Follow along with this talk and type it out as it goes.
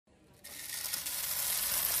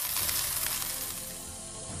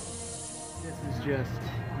This is just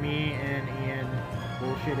me and Ian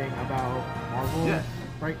bullshitting about Marvel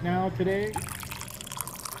right now today.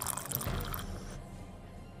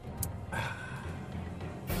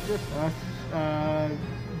 Just us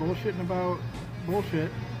bullshitting about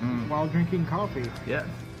bullshit while drinking coffee. Yes.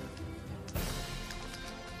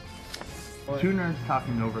 Two nerds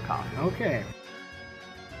talking over coffee. Okay.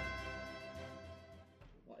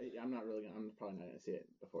 I'm probably not gonna see it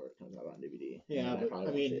before it comes out on DVD. Yeah, but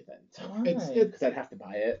I mean, see it then. it's Because I'd have to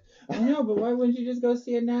buy it. I know, but why wouldn't you just go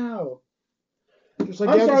see it now? just like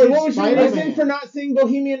I'm you sorry, haven't what seen was your Spider-Man. reason for not seeing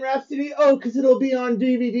Bohemian Rhapsody? Oh, because it'll be on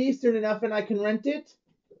DVD soon enough and I can rent it?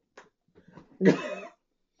 You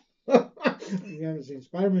haven't seen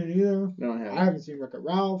Spider-Man either. No, I haven't. I haven't seen Wreck-It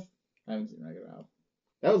Ralph. I haven't seen Wreck-It Ralph.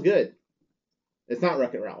 That was good. It's not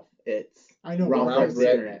Wreck-It Ralph. It's I know Ralph but Wrecks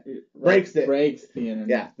the Internet. Breaks it. Breaks the internet.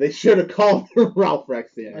 Yeah, they should have called Ralph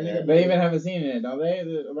Wrecks the Internet. They even haven't seen it, don't they?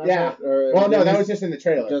 Yeah. Or Well, no, that was just in the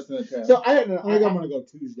trailer. just in the trailer. So I don't know. I think I'm gonna go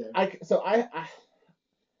Tuesday.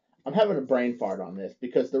 I'm having a brain fart on this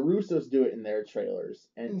because the Russos do it in their trailers,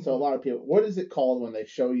 and so a lot of people. What is it called when they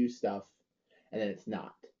show you stuff, and then it's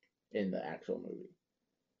not in the actual movie?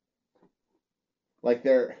 Like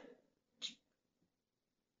they're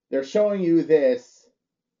showing you this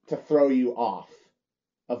to throw you off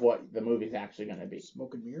of what the movie's actually going to be.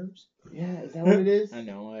 Smoke and mirrors. Yeah, is that what it is? I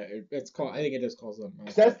know. It's called. I think it is called something.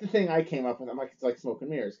 Because that's the thing I came up with. I'm like, it's like smoke and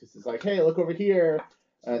mirrors because it's like, hey, look over here.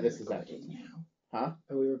 This is that. now. Huh?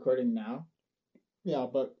 Are we recording now? Yeah,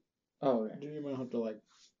 but Oh, okay. you might have to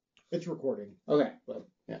it's recording. Okay. But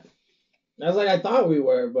yeah, I was like, I thought we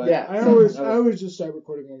were, but yeah. I always just start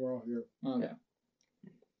recording when we're all here. Okay. Yeah.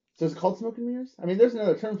 So is it called smoke and mirrors? I mean, there's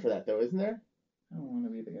another term for that though, isn't there? I don't want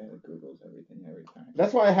to be the guy that Googles everything every time.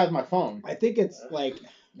 That's why I have my phone. I think it's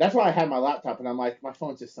That's why I have my laptop, and I'm like, my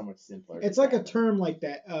phone's just so much simpler. it's like a term like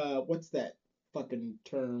that. What's that fucking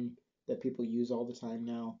term that people use all the time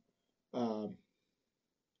now?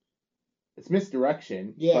 It's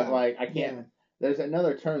misdirection. Yeah. But like, I can't. Yeah. There's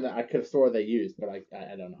another term that I could have swore they used, but I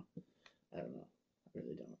don't know. I don't know. I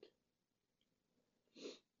really don't.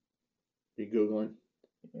 Are you Googling?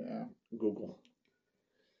 Yeah. Google.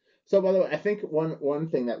 So, by the way, I think one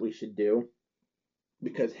thing that we should do,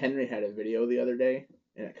 because Henry had a video the other day,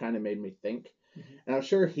 and it kind of made me think, and I'm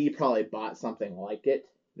sure he probably bought something like it,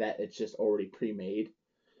 that it's just already pre-made.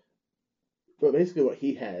 But basically what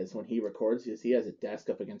he has when he records is he has a desk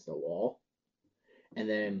up against a wall, and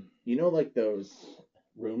then, you know, like those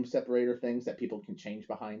room separator things that people can change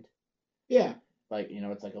behind? Yeah. Like, you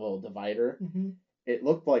know, it's like a little divider. Mm-hmm. It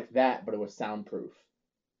looked like that, but it was soundproof,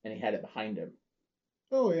 and he had it behind him.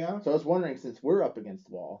 Oh yeah. So I was wondering, since we're up against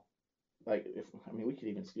the wall, like, we could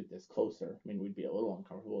even scoot this closer. I mean, we'd be a little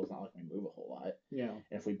uncomfortable. It's not like we move a whole lot. Yeah.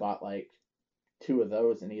 And if we bought, like, 2 of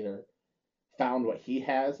those and either found what he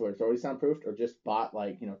has where it's already soundproofed or just bought,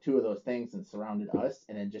 like, you know, 2 of those things and surrounded us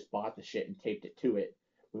and then just bought the shit and taped it to it,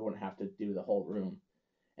 we wouldn't have to do the whole room.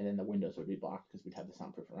 And then the windows would be blocked because we'd have the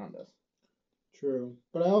soundproof around us. True.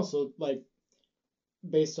 But I also,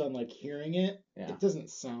 based on, hearing it, Yeah. it doesn't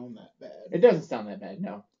sound that bad. It doesn't sound that bad,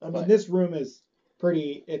 no. I mean, this room is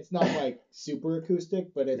pretty, it's not, super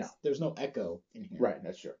acoustic, but there's no echo in here. Right,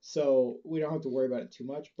 that's true. So we don't have to worry about it too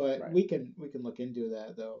much, but Right. we can look into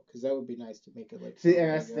that, though, because that would be nice to make it, See, and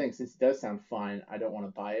that's the thing. Since it does sound fine, I don't want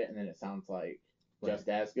to buy it, and then it sounds like just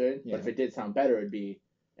as good. Yeah. But if it did sound better, it'd be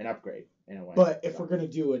an upgrade in a way. But if we're going to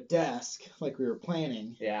do a desk, like we were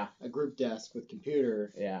planning, yeah, a group desk with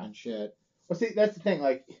computer Yeah. and shit. Well, see, that's the thing.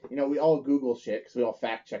 Like, you know, we all Google shit because we all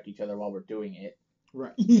fact check each other while we're doing it.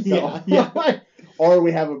 Right. So, or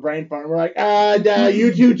we have a brain fart and we're like,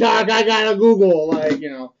 you two talk, I gotta Google. Like, you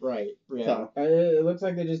know. Right. Yeah. So, It looks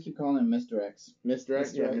like they just keep calling it Mr. X. Mr.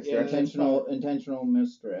 X, yeah, Mr. Yeah, X. Intentional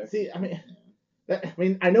Mr. X. See, I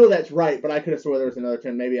mean, I know that's right, but I could have swore there was another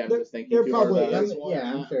term. Maybe I'm just thinking There too hard probably about is it. one.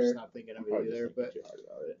 Yeah, I'm sure. just not thinking of it Probably either. just But thinking too hard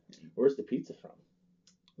about it. Where's the pizza from?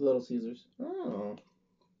 Little Caesars. Oh.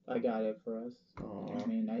 I got it for us. Oh. I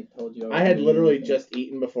mean, I told you. I had literally just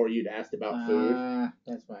eaten before you'd asked about food.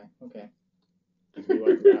 That's why. Okay.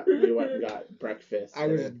 We went and got breakfast. I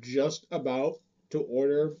was just about to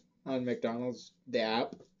order on McDonald's the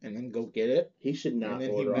app and then go get it. He should not And then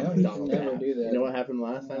order he on should McDonald's. never app. do that. You know what happened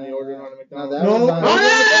last time he ordered on a McDonald's? that was on- Oh,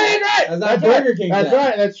 that's right. That's That's Burger right. King. That's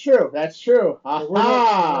right. That's true. That's true. But we're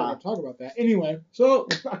not going to talk about that. Anyway, so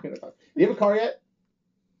We're not gonna talk. Do you have a car yet?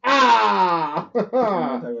 Ah! I'm not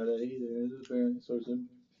talking about that either. This is very so simple.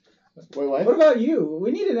 Wait, what? What about you? We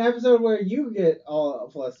need an episode where you get all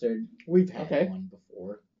flustered. we've had Okay. one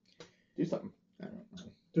before. Do something. I don't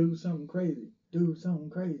know. Do something crazy. Do something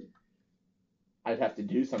crazy. I'd have to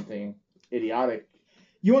do something idiotic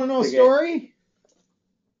You want to know a To get- story?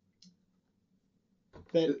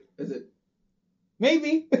 That Is it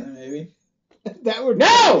maybe maybe? that would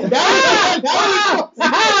No! that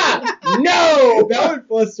No! would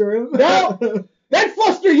fluster him. No! That'd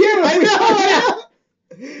fluster you! I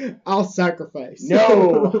know. I'll sacrifice.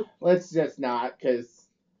 No! Let's just not, because...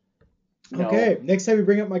 No. Okay, next time you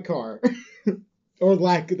bring up my car. Or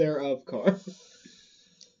lack thereof car.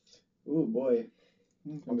 Ooh boy.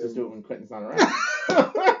 I'll just do it when Quentin's not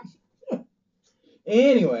around.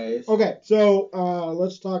 Anyways, Okay, so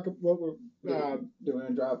let's talk what we're. do we want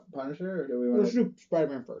to drop Punisher or do we want Let's to do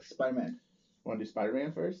Spider-Man first. Spider-Man? Want to do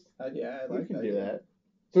Spider-Man first? Yeah, I We like can that. do that.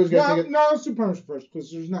 So who's going to take it? No, let's do Punisher first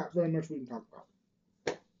because there's not very much we can talk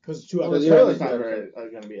about. Because it's 2 Well, hours. the you're trailer's on not the very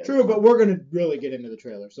going to be... True, but we're gonna really get into the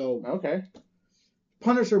trailer. So Okay.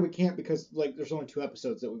 Punisher we can't because like there's only 2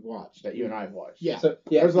 episodes that we've watched. That you and I have watched. Yeah. So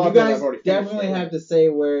yeah, There's a lot you of them guys I've already finished definitely already. have to say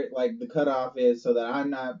where like the cutoff is so that I'm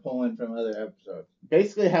not pulling from other episodes.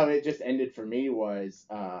 Basically, how it just ended for me was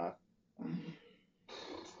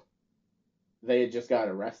they had just got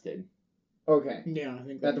arrested. Okay. Yeah, I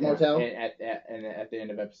think At the that- motel? And at the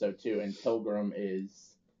end of episode 2, and Pilgrim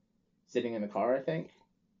is sitting in the car, I think,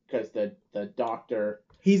 because the doctor.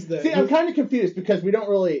 He's the. See, I'm kind of confused because we don't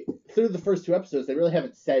really through the first 2 episodes they really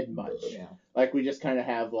haven't said much. Yeah. Like we just kind of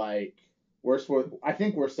have like I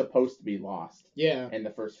think we're supposed to be lost Yeah. in the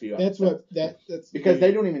first few That's episodes. that's Because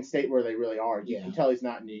they don't even state where they really are. You Yeah. can tell he's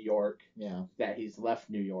not in New York. Yeah. That he's left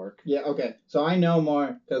New York. Yeah. Okay. So I know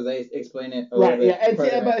more because they explain it. A Right. little Yeah. bit And,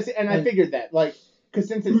 further. I And- figured that like because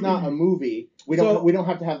since it's not a movie, we So- don't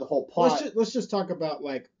have to have the whole plot. Let's just talk about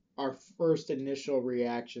like our first initial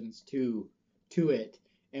reactions to it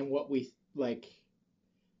and what we like.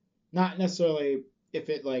 Not necessarily if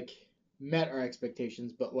it like met our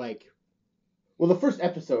expectations, but like Well, the first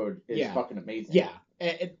episode is Yeah. fucking amazing. yeah,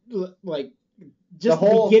 like just The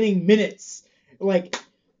whole- the beginning minutes, like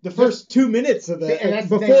the first 2 minutes of the See, and that's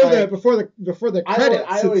the before thing, the like, before the credits.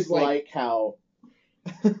 I always it's like how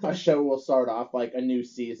a show will start off like a new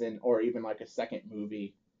season or even like a second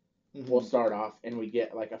movie Mhm. will start off and we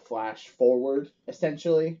get like a flash forward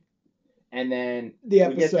essentially, and then the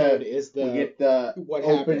we get episode is we the get the what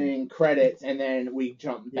opening credits and then we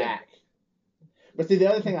jump Yeah. back. But see, the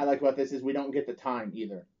other thing I like about this is we don't get the time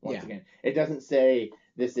either. Once Yeah. again, it doesn't say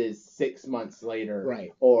this is 6 months later,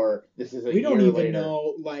 Right. Or this is a we year don't even later.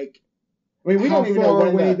 know like I mean, we how don't even know far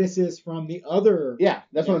when away the, this is from the other. Yeah,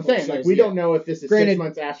 that's what I'm Netflix saying. Like shows, we yeah. don't know if this is Granted, 6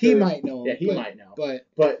 months after. He might know. Yeah, he but, might know.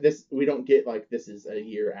 But This we don't get like this is a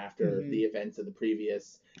year after Mhm. the events of the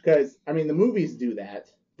previous. Because I mean, the movies do that.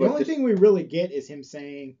 the But only thing we really get is him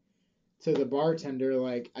saying to the bartender,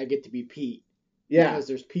 like, "I get to be Pete." yeah, Because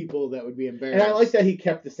there's people that would be embarrassed. and I like that he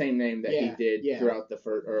kept the same name that Yeah, he did yeah. throughout the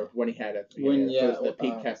first, or when he had it. When, the yeah, first, the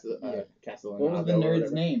Pete yeah. Castellano. What was the or nerd's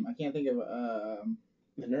whatever. name? I can't think of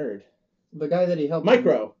The nerd. the guy that he helped.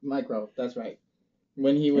 Micro. Micro. That's right.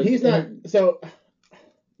 When he was. He's not. So,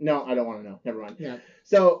 no, I don't want to know. Never mind. Yeah.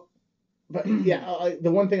 So, but yeah,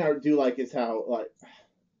 the one thing I do like is how like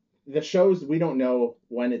the shows we don't know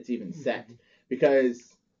when it's even set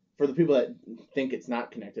because for the people that think it's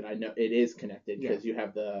not connected, I know it is connected because you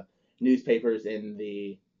have the newspapers on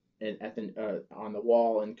the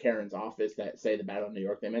wall in Karen's office that say the Battle of New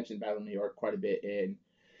York. They mentioned Battle of New York quite a bit in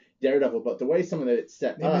Daredevil, but the way some of it's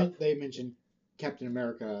set up. They mentioned Captain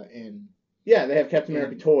America and Yeah, they have Captain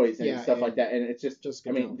America toys and yeah, stuff and like that, and it's just Jessica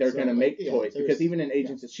I mean, Jones. they're So, gonna like, make yeah, toys there's- because even in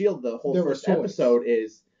Agents of Shield, the whole There was first toys. episode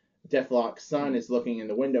is Deathlock's son is looking in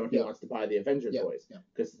the window and he Yeah. wants to buy the Avenger Yeah, toys yeah.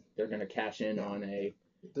 because they're gonna cash in Yeah. on a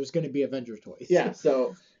there's going to be Avengers toys. yeah.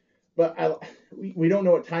 So, but we don't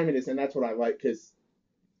know what time it is, and that's what I like because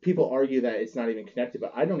people argue that it's not even connected,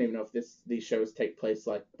 but I don't even know if these shows take place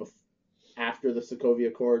like after the Sokovia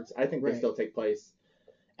Accords. I think they Right. still take place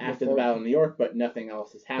after Before- the Battle of New York, but nothing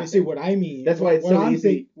else has You happened. see what I mean? That's why it's what so I'm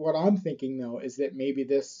easy. what I'm thinking though is that maybe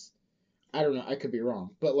this, I don't know, I could be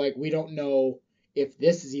wrong, but like we don't know if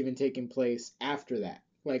this is even taking place after that,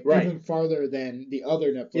 like Right. even farther than the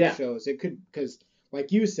other Netflix Yeah. shows. It could because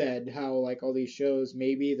like you said, how like all these shows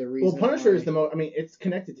maybe the reason. Well, Punisher why- is the most. I mean, it's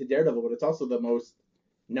connected to Daredevil, but it's also the most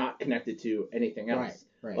not connected to anything else.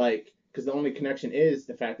 right. Like, because the only connection is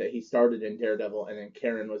the fact that he started in Daredevil and then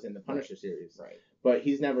Karen was in the Punisher series. Right. But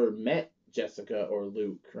he's never met Jessica or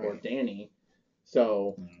Luke or Right. Danny,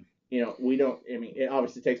 so Mhm. we don't. I mean, it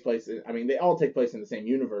obviously takes place. I mean, they all take place in the same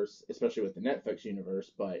universe, especially with the Netflix universe.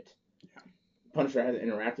 But Punisher hasn't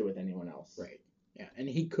interacted with anyone else. Right. Yeah, and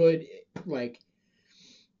he could like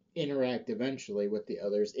interact eventually with the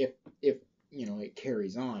others if it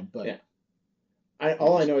carries on. But Yeah.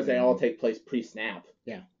 All I know is they all take place pre-snap.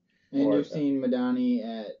 And Or- you've seen Madani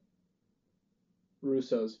at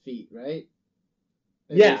Russo's feet, right?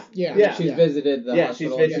 Yeah, yeah. She's visited the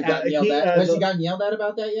hospital. She's She's visited. gotten yelled at. Has she gotten yelled at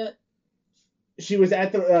about that yet? She was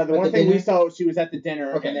at the one the thing dinner? we saw. She was at the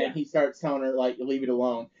dinner, Okay, and then yeah. he starts telling her like, "Leave it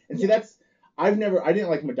alone." And see, I didn't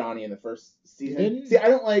like Madani in the first season. You didn't? See, I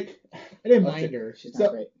don't like. I didn't Let's mind see. her. She's So-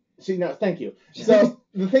 not great. No, thank you. So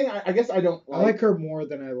the thing, I guess I don't I like her more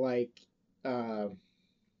than I like.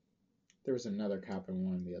 There was another cop in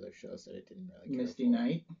one of the other shows that I didn't really care Misty for.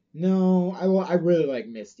 Knight. No, I really like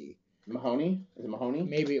Misty. Mahoney. Is it Mahoney?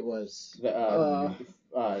 Maybe it was. The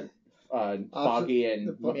Foggy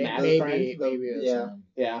and Matt's Maybe friend. it was. Yeah.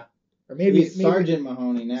 Yeah. Or maybe He's Sergeant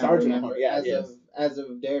Mahoney now. Sergeant remember? Mahoney, yeah, he as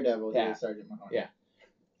of Daredevil, Yeah. he is Sergeant Mahoney. Yeah.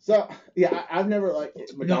 So yeah, I've never liked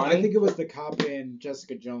Madani. No, I think it was the cop in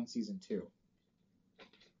Jessica Jones season 2.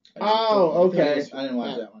 Oh, okay. I didn't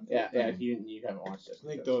watch that one. Yeah. You haven't watched it. I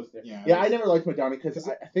think those. Yeah, I never liked Madani because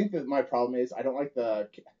I think that my problem is I don't like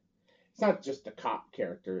it's not just the cop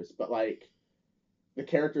characters, but like the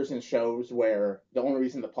characters in shows where the only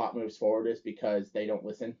reason the plot moves forward is because they don't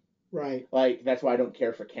listen. Right. Like that's why I don't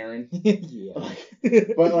care for Karen. Yeah.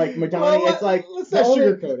 But like Madani, Well, it's like let's the not only,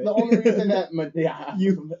 sugarcoat it. the only reason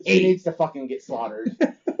that she needs to fucking get slaughtered.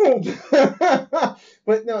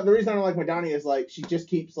 But no, the reason I don't like Madani is like she just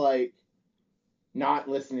keeps like not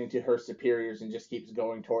listening to her superiors and just keeps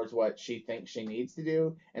going towards what she thinks she needs to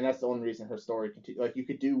do, and that's the only reason her story continues. Like you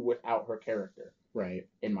could do without her character, Right.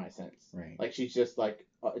 in my sense. Right. Like she's just like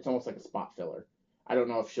it's almost like a spot filler. I don't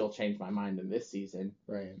know if she'll change my mind in this season,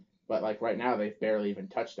 Right. but like right now they've barely even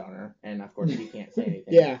touched on her, and of course he can't say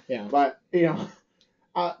anything. Yeah. Yeah. But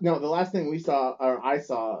no, the last thing we saw, or I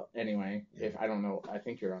saw anyway, if I don't know, I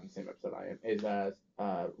think you're on the same episode I am, is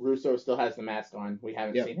Russo still has the mask on. We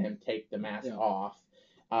haven't Yep. seen him take the mask Yeah. off.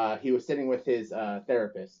 He was sitting with his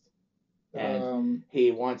therapist, and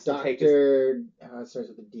he wants to take his, Doctor. It starts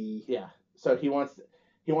with a D. yeah. So he wants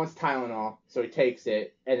Tylenol, so he takes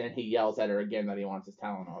it, and then he yells at her again that he wants his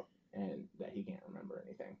Tylenol and that he can't remember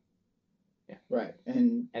anything. Right,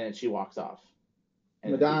 and And then she walks off.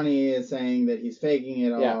 And Madani is saying that he's faking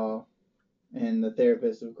it Yeah. all, and the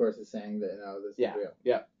therapist, of course, is saying that no, this Yeah. is real.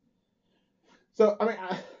 Yeah. So I mean,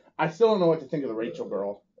 I still don't know what to think of the Rachel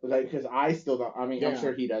girl, like because I still don't. I mean, I'm Yeah.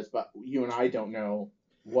 sure he does, but you and I don't know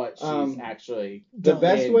what she's actually. The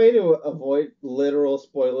best in. way to avoid literal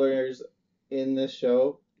spoilers in this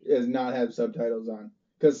show is not have subtitles on,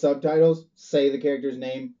 because subtitles say the character's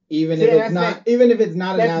name, even See, if that's it's not, the- even if it's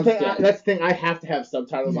not That's announced the thing. yet. That's the thing. I have to have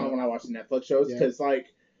subtitles Yeah. on when I watch the Netflix shows Yeah. because,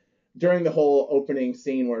 like, during the whole opening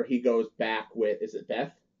scene where he goes back with, is it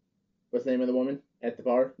Beth? What's the name of the woman at the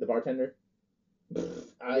bar? The bartender.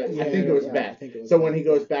 I think it was yeah, Beth. I think it was So Beth, when he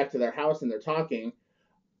goes yeah. back to their house and they're talking,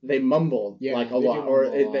 they mumble Yeah, like a they do lot, or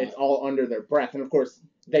mumble a lot. it's all under their breath. And of course,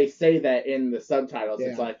 they say that in the subtitles.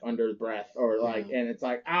 It's Yeah. like under breath, or like, Yeah. and it's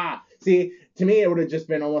like See, to me, it would have just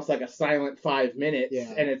been almost like a silent 5 minutes,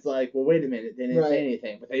 Yeah. and it's like, well, wait a minute, they didn't Right. say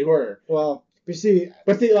anything, but they were. Well, But see,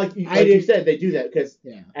 But see, like you said, they do that because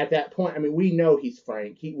yeah. at that point, I mean, we know he's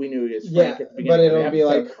Frank. We knew he was yeah, Frank at the beginning. but of the it'll be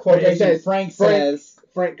episode. like But it quotation. says Frank says.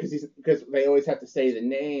 Frank because they always have to say the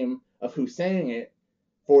name of who's saying it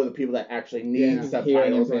for the people that actually need Yeah.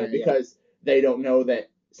 subtitles, Hearing it, and because they don't know that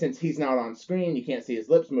since he's not on screen, you can't see his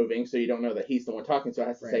lips moving, so you don't know that he's the one talking. So it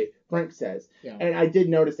has to Right. say Frank says. Yeah. And I did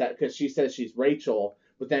notice that because she says she's Rachel,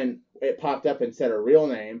 but then it popped up and said her real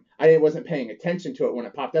name. I wasn't paying attention to it when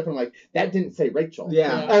it popped up. I'm like, that didn't say Rachel.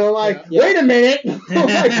 Yeah. And I'm like, Yeah. wait a minute. I'm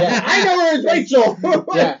like, Yeah. I know her as Rachel.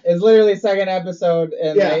 Yeah, it's literally second episode,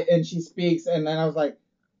 and Yeah. and she speaks, and then I was like,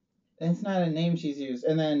 that's not a name she's used.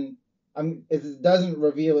 And then it doesn't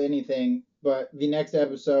reveal anything, but the next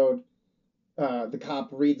episode, the cop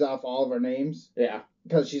reads off all of her names Yeah.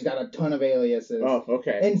 because she's got a ton of aliases. Oh,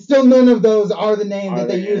 okay. And still none of those are the names Are that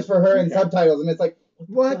they the use names? for her in Okay. subtitles, and it's like,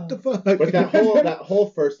 What the fuck? But that whole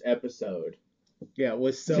first episode, yeah, it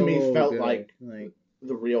was so to me, felt good. like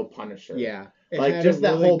the real Punisher. yeah, it Like had just a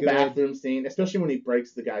that really whole good- bathroom scene, especially when he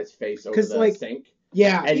breaks the guy's face over 'Cause, the like, sink.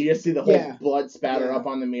 Yeah, And you just see the whole Yeah. blood spatter Yeah. up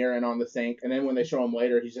on the mirror and on the sink. And then when they show him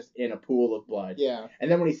later, he's just in a pool of blood. yeah, And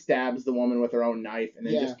then when he stabs the woman with her own knife and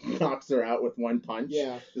then Yeah. just knocks her out with one punch.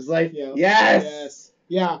 yeah. It's like, Yeah. yes!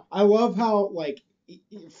 Yeah, I love how like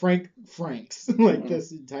Frank's like Mhm.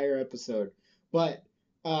 this entire episode, but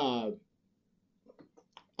I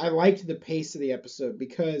liked the pace of the episode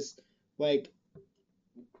because like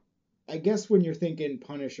I guess when you're thinking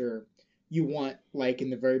Punisher, you want like in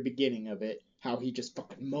the very beginning of it how he just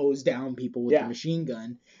fucking mows down people with Yeah. a machine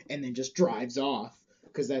gun and then just drives off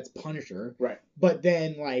because that's Punisher. Right. But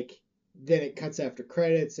then then it cuts after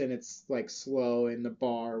credits and it's like slow in the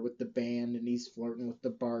bar with the band and he's flirting with the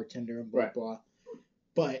bartender and blah Right. blah.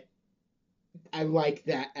 But I like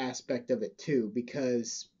that aspect of it too,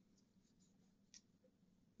 because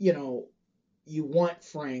you want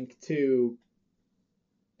Frank to,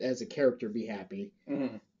 as a character, be happy,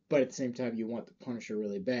 Mm-hmm. but at the same time you want the Punisher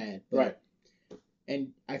really bad. But, Right.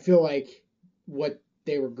 And I feel like what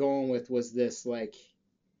they were going with was this, like,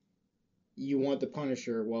 you want the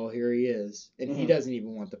Punisher, well, here he is. And he doesn't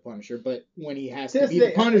even want the Punisher, but when he has to be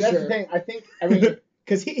the Punisher... That's the thing. I mean...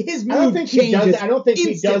 Because his mood I don't think changes I don't think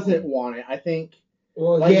instantly. he doesn't want it. I think...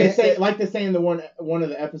 Well, Like yeah, they say in the one of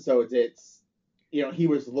the episodes, it's he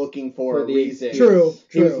was looking for a the reason. excuse.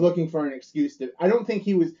 True. He was looking for an excuse to. I don't think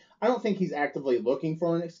he's actively looking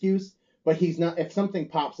for an excuse, but he's not. If something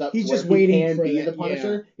pops up, He's where just he waiting can for be that, the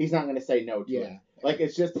Punisher. He's not going to say no to it. Yeah. Like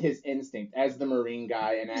it's just his instinct as the Marine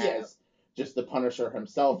guy and as just the Punisher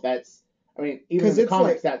himself. That's. I mean, even in the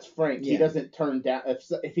comics, that's Frank. He doesn't turn down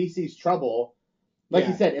if he sees trouble. Like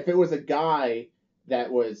you said, if it was a guy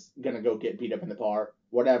that was gonna go get beat up in the bar,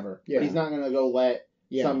 whatever. Yeah. But he's not gonna go let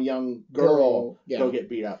some young girl Yeah. go get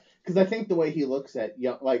beat up. Because I think the way he looks at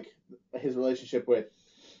like his relationship with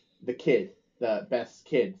the kid, the best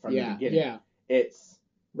kid from the beginning, it's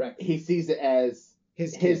he sees it as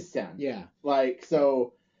his son. Yeah. Like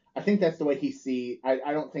so, I think that's the way he sees.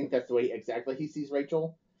 I don't think that's the way exactly he sees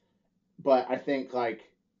Rachel, but I think like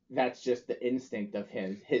that's just the instinct of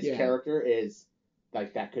him. His character is.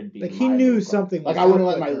 Like that could be. Like he knew something. Like I wouldn't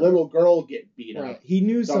let my little girl get beat up. Right. He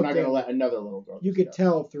knew so something. I'm not gonna let another little girl. You could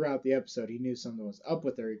tell throughout the episode he knew something was up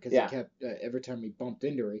with her because he kept every time he bumped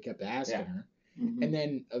into her, he kept asking her, and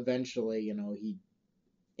then eventually, he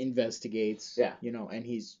investigates. Yeah. And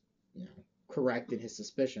he's correct in his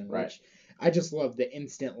suspicion. Right. Which I just love the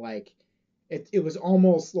instant like. It was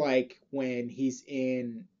almost like when he's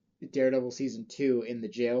in Daredevil season 2 in the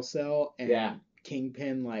jail cell and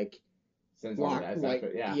Kingpin like. And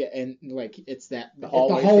like it's that the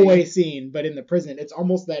hallway scene, but in the prison, it's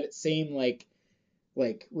almost that same like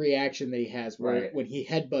reaction that he has where when he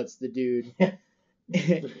headbutts the dude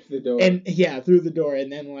the door. and through the door,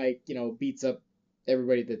 and then beats up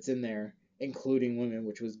everybody that's in there, including women,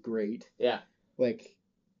 which was great. Yeah, like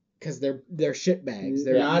because they're shitbags.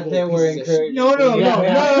 They're not that we're encouraging. No.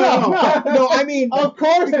 I mean, of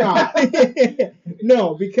course not.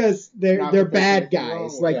 No, because they're bad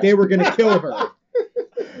guys. Like they were gonna kill her.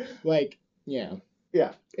 Like yeah.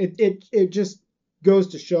 It just goes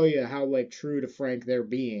to show you how like true to Frank they're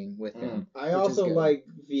being with him. I also like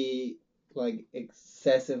the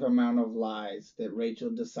excessive amount of lies that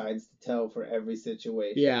Rachel decides to tell for every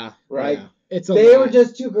situation. Yeah, right. Yeah. It's they were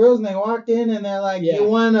just two girls and they walked in and they're like, "You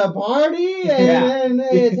want a party?" And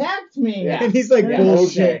they attacked me. Yeah. And he's like,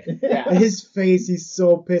 "Bullshit." Okay. Yeah. His face, he's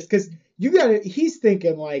so pissed because he's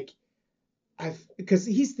thinking like, because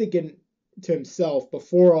he's thinking to himself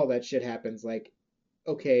before all that shit happens, like,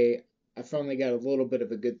 okay, I finally got a little bit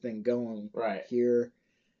of a good thing going here.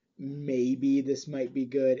 Maybe this might be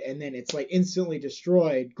good, and then it's like instantly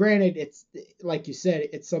destroyed. Granted, it's like you said,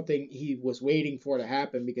 it's something he was waiting for to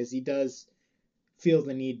happen because he does feel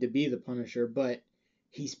the need to be the Punisher, but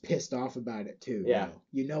he's pissed off about it too. Yeah,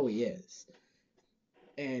 he is,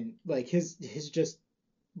 and like his just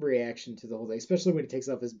reaction to the whole thing, especially when he takes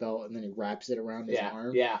off his belt and then he wraps it around his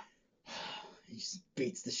arm. Yeah, he just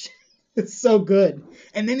beats the shit. It's so good,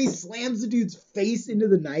 and then he slams the dude's face into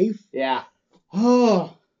the knife. Yeah.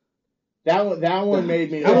 Oh. That one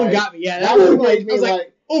made me. That one got me. Yeah, that one made me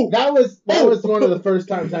like, oh, that was one of the first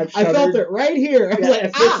times I've shuddered. I felt it right here. I was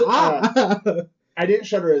like, I didn't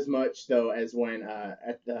shudder as much though as when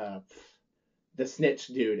at the snitch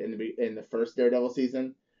dude in the first Daredevil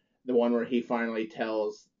season, the one where he finally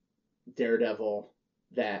tells Daredevil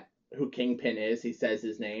that who Kingpin is. He says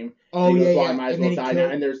his name. Oh, he goes, yeah, I might as well die now.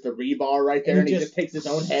 And there's the rebar right there, and he just takes his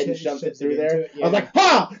own head and shoves it through there. Yeah. I was like,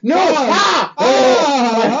 ha! No! Ha!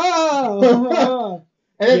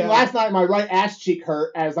 And then last night, my right ass cheek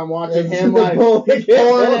hurt as I'm watching him, like, he's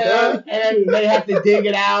pouring it out, and they have to dig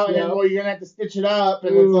it out, and then, well, you're going to have to stitch it up,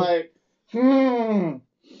 and it's like,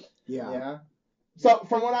 Yeah. So,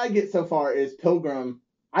 from what I get so far is Pilgrim,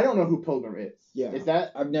 I don't know who Pilgrim is. Yeah. Is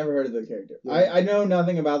that? I've never heard of the character. Yeah. I know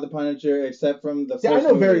nothing about the Punisher except from the first I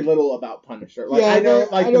know movie. very little about Punisher. Like, Yeah, I know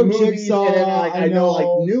the movies, Jigsaw, and then, I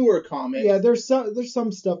know newer comics. Yeah, there's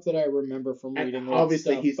some stuff that I remember from reading.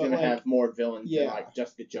 Obviously, stuff, he's going to have more villains than, yeah. like,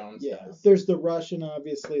 Jessica Jones does. There's the Russian,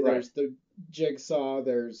 obviously. Right. There's the Jigsaw.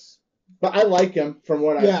 There's... But I like him from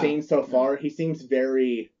what I've seen so far. He seems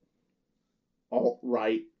very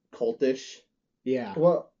alt-right, cultish. Yeah.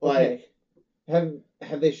 Well, okay.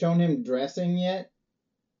 Have they shown him dressing yet?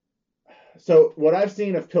 So what I've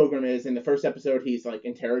seen of Pilgrim is in the first episode he's like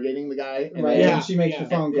interrogating the guy, and right? then, and she makes the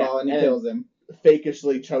phone call and he kills him.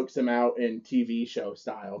 fakishly chokes him out in TV show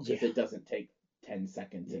style because Yeah. it doesn't take 10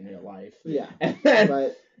 seconds in real life. Yeah. And then,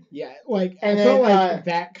 But Yeah, like And I felt then, like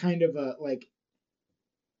that kind of a like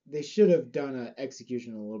they should have done a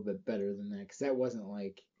execution a little bit better than that because that wasn't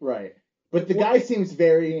like right. But the guy seems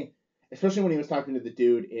very, especially when he was talking to the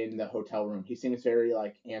dude in the hotel room, he seems very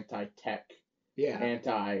like anti-tech, yeah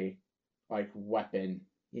like weapon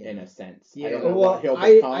yeah in a sense. Yeah. I don't know well, what he'll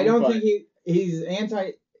I become, don't but- think he's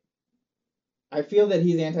anti. I feel that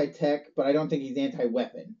he's anti-tech, but I don't think he's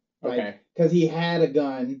anti-weapon. Okay. Because he had a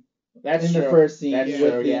gun That's in true. the first scene That's with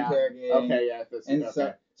true, the yeah. interrogating. Okay, yeah. And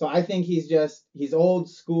Okay. so I think he's old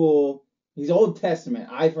school. He's Old Testament,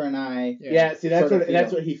 eye for an eye. Yeah, see, that's Sort of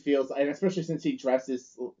that's feel. what he feels like, and especially since he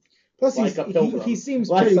dresses. plus like a pilgrim. he seems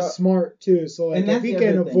Like, pretty so- smart too so like And that's if he the can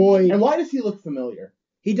other thing. avoid And why does he look familiar?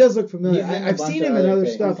 he does look familiar He's in a I've bunch seen of him in other other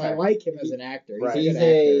things. stuff I Okay. like him as an actor Right. he's He's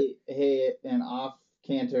a good actor an off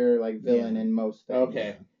canter like villain Yeah. in most things.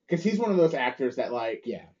 Okay, because he's one of those actors that like.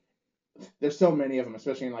 yeah There's so many of them,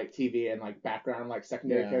 especially in like TV and like background, like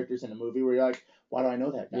secondary Yeah. characters in a movie, where you're like, why do I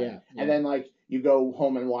know that guy? Yeah, And then like you go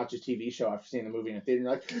home and watch a TV show after seeing the movie in a theater, and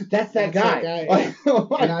you're like, that's that That's guy. that guy,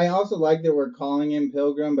 Like, And I also like that we're calling him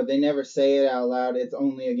Pilgrim, but they never say it out loud. It's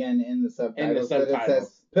only again in the subtitles. That it subtitles.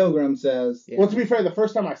 says Pilgrim says. Yeah. Well, to be fair, the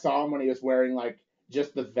first time I saw him when he was wearing like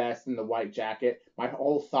just the vest and the white jacket, my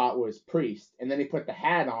whole thought was priest, and then he put the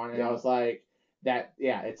hat on, and I was like, that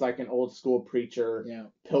yeah, it's like an old school preacher yeah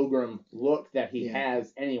pilgrim look that he Yeah.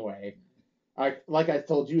 has anyway. Like I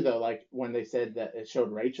told you though, like when they said that it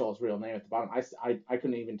showed Rachel's real name at the bottom, I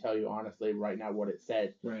couldn't even tell you honestly right now what it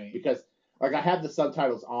said right because like I have the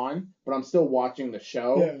subtitles on, but I'm still watching the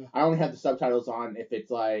show. Yeah. I only have the subtitles on if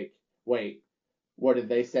it's like, wait, what did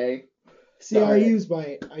they say? See, I Sorry. use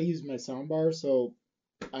my soundbar, so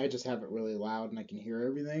I just have it really loud and I can hear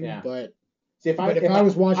everything. Yeah. But See, if But if I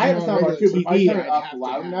was watching I have a it on soundbar too, but if I regular turn it TV, I'd up have to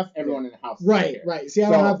loud have- enough, yeah. everyone in the house. will right, hear. right. See, I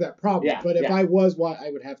So- don't have that problem. yeah, but if yeah. I was,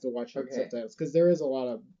 I would have to watch it with Okay. subtitles because there is a lot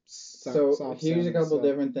of So soft here's a sound couple stuff.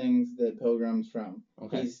 different things that Pilgrim's from.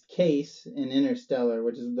 Okay. He's Case in Interstellar,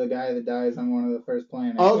 which is the guy that dies on one of the first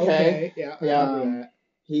planets. Okay. Yeah, I Yeah. remember that.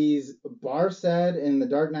 He's Barsaed in The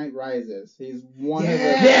Dark Knight Rises. He's one Yeah. of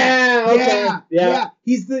the Yeah. Okay. Yeah.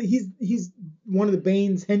 He's one of the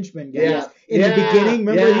Bane's henchmen guys. Yeah. In the beginning,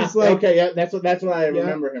 remember yeah. he's like okay, yeah, that's what I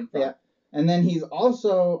remember him from. Yeah. And then he's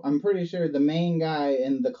also, I'm pretty sure, the main guy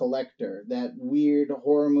in The Collector, that weird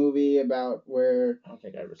horror movie about where I don't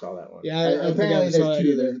think I ever saw that one. yeah. I don't think I apparently ever saw there's that two.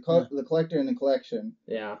 either. There's the Collector and The Collection.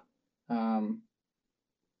 Yeah.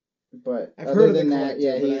 But I've other heard of than the that, Collector,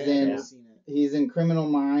 yeah, but he's I in haven't seen it. he's in Criminal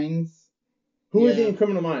Minds. Who is he Yeah. in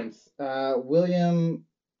Criminal Minds? William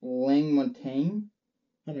Langmontagne.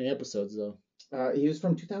 How many episodes though? He was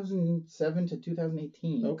from 2007 to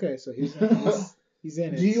 2018. Okay, so he's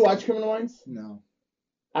in it. Do you watch Criminal Minds? No.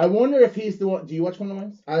 I wonder if he's the one. Do you watch Criminal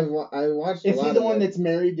Minds? I watched. Is a lot he the of one it. that's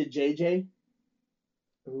married to JJ?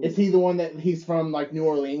 Ooh, Is he the one that he's from like New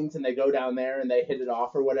Orleans and they go down there and they hit it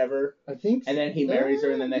off or whatever? I think. And then he marries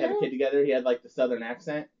her and then they have a Yeah. kid together. He had like the southern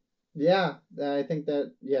accent. Yeah, I think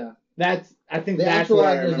that. Yeah, I think the that's actual where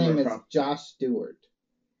I actor's remember name him is from. Josh Stewart.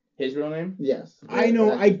 His real name? Yes, I the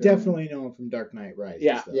know. I actor's real name. definitely know him from Dark Knight Rises.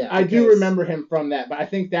 Yeah, though, yeah. I do because- remember him from that, but I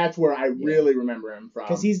think that's where I really remember him from.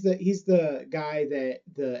 because he's the guy that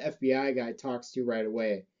the FBI guy talks to right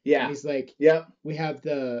away. And yeah, he's like, yep, we have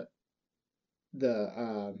the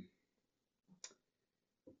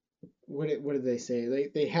what did they say?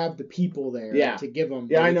 They have the people there Yeah. to give them.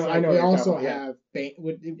 Yeah, but I it's know- I like know we what you're also talking about, yeah. have Bane.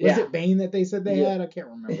 Was Yeah. it Bane that they said they Yeah. had? I can't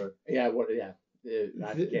remember. yeah,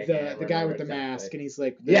 the The guy with the mask, and he's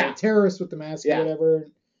like the Yeah. terrorist with the mask Yeah. or whatever.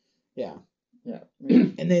 Yeah. Yeah.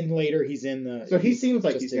 And then later he's in the. So he seems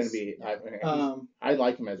like he's just going as- to be. Um, I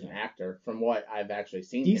like him as an actor from what I've actually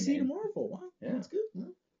seen DC him to in. Marvel. Wow, Yeah. that's good. Huh?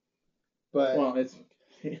 but Well, it's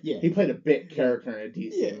Yeah. he played a bit character in a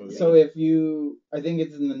DC Yeah. movie. so if you, I think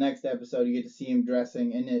it's in the next episode, you get to see him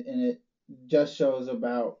dressing, and it just shows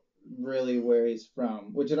about really where he's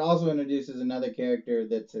from, which it also introduces another character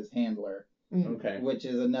that's his handler, okay, which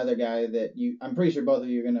is another guy that I'm pretty sure both of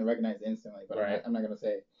you are gonna recognize instantly, but Right. I'm not gonna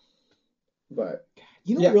say. But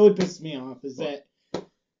You know Yeah. what really pisses me off is that,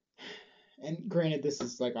 and granted this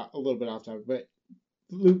is like a little bit off topic, but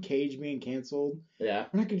Luke Cage being canceled, yeah,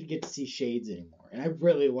 we're not going to get to see Shades anymore, and I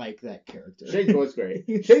really like that character. Shades was great.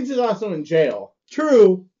 Shades is also in jail.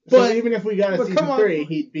 True, So but even if we got a but season come on. 3,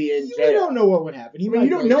 he'd be in you jail. don't know what would happen. He I mean, might you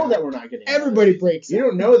don't break know out. that we're not getting. another Everybody season. breaks You out.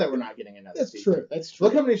 don't know that we're not getting another. That's season. true. That's true.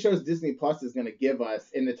 Look how many shows Disney Plus is going to give us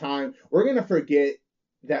in the time. We're going to forget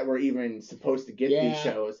that we're even supposed to get these Yeah.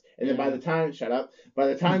 shows, and then by Yeah. the time, shut up, by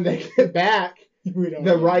the time they get back we don't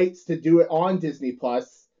the know. rights to do it on Disney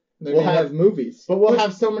Plus, They're We'll gonna have- have movies. But we'll But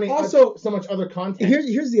have so much other content.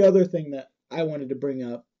 Here's the other thing that I wanted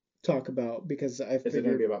to talk about because I Is it going to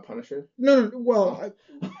figured be about Punisher? no. Well,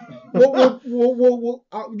 we'll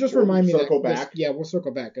just We'll remind me circle that back. Yeah, we'll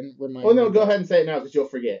circle back and remind. Oh no, me go that- ahead and say it now because you'll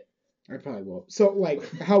forget. I probably will. So like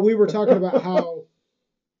how we were talking about how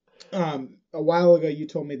a while ago you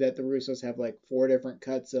told me that the Russos have like 4 different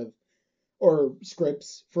cuts or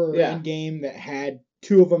scripts for Yeah. Endgame that had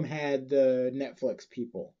 2 of them had the Netflix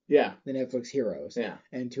people, Yeah, the Netflix heroes, yeah.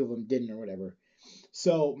 and 2 of them didn't or whatever.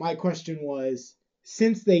 So my question was,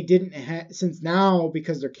 since they didn't since now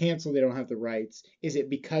because they're canceled they don't have the rights, is it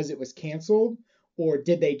because it was canceled or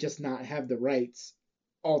did they just not have the rights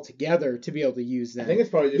altogether to be able to use them? I think it's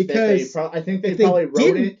probably just Because that I think they if they probably wrote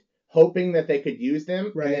didn't- it hoping that they could use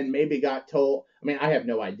them, Right. and then maybe got told. I mean, I have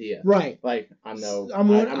no idea. Right. Like I'm not I'm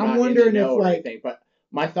wondering in the know if, or like- anything, but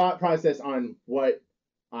my thought process on what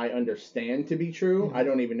I understand to be true, Mhm. I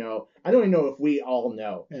don't even know. I don't even know if we all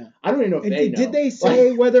know. Yeah. I don't even know if And they know. did they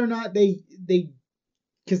say Like, whether or not they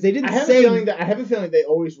because they didn't I have say a feeling they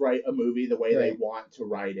always write a movie the way they Right. want to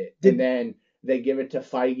write it, Did- and then they give it to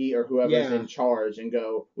Feige or whoever's Yeah. in charge and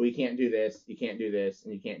go, well, you can't do this, you can't do this,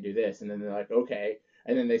 and you can't do this, and then they're like, okay,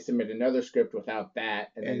 and then they submit another script without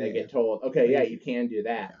that, and then And they yeah. get told, okay, yeah, you can do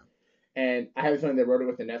that, and I have a feeling they wrote it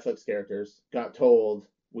with the Netflix characters, got told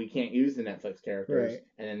we can't use the Netflix characters, Right.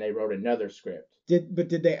 and then they wrote another script. did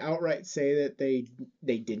they outright say that they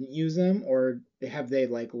didn't use them or have they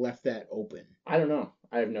like left that open? I don't know.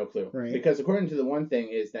 I have no clue. Right. Because according to the one thing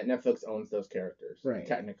is that Netflix owns those characters, Right.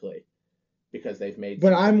 technically, because they've made.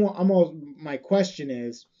 But some- my question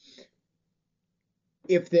is,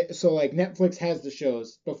 if like Netflix has the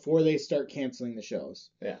shows before they start canceling the shows.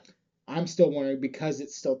 Yeah. I'm still wondering because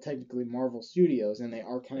it's still technically Marvel Studios and they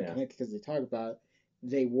are kind of Yeah. connected because they talk about it,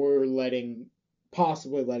 they were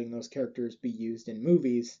possibly letting those characters be used in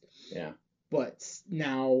movies. Yeah. But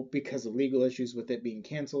now, because of legal issues with it being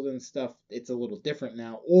canceled and stuff, it's a little different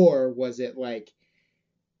now. Or was it like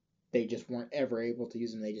they just weren't ever able to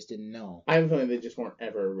use them? They just didn't know. I have a feeling they just weren't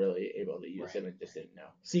ever really able to use Right. them and just didn't know.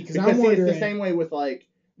 See, because Because I'm see, wondering. it's the same way with like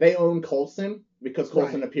they own Coulson because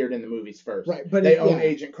Coulson Right. appeared in the movies first. Right, but they it- own yeah.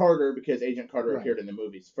 Agent Carter because Agent Carter Right. appeared in the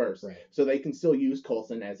movies first. Right. So they can still use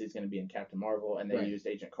Coulson as he's going to be in Captain Marvel, and they Right. used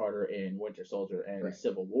Agent Carter in Winter Soldier and Right.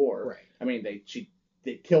 Civil War. Right. I mean, they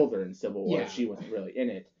killed her in Civil War. Yeah. She wasn't really in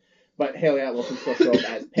it. But Haley Atwell can still show up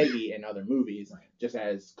as Peggy in other movies, Right. just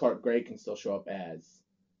as Clark Gregg can still show up as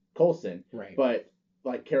Coulson. Right. But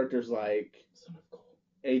like characters like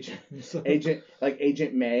Agent So-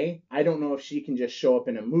 Agent May, I don't know if she can just show up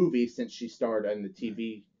in a movie since she starred in the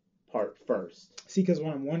TV part first. See, because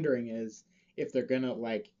what I'm wondering is if they're gonna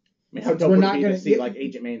like. I mean, how Since dope we're would not it be gonna to see get- like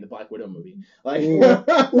Agent May in the Black Widow movie? Like,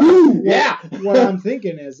 Ooh. yeah. What I'm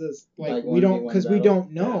thinking is like Like we don't 1v1 because we battle.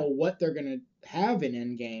 don't know what they're gonna have in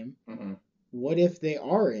Endgame. Mhm. What if they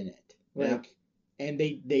are in it? Yeah. Like, and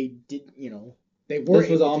they did they were This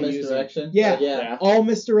was able all to use it. misdirection. Yeah. Like, Yeah. All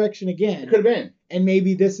misdirection It again. could have been, And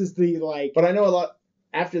maybe this is the like but I know a lot.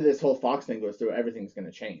 After this whole Fox thing goes through, everything's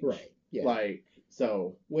gonna change. right. Yeah. Like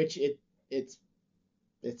so. Which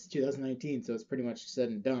it's 2019, so it's pretty much said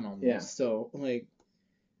and done almost. Yeah. So like,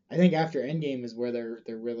 I think after Endgame is where they're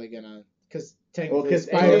really gonna because technically 'cause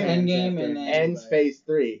Spider-Man Endgame and then- Ends Phase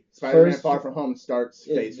 3. Spider-Man First- Far From Home starts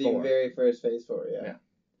It's Phase the 4. very first Phase 4, yeah. Yeah.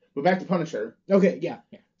 But back to Punisher. Okay, yeah.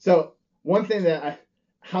 So one thing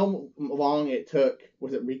how long it took,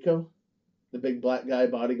 was it Rico? The big black guy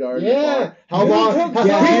bodyguard? in the Yeah. bar? How He long? took How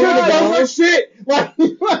so he took long. so much shit! Like,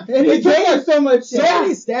 And he took so much So shit.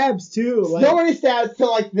 many stabs too. Like, so many stabs to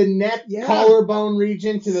like the neck, Yeah. collarbone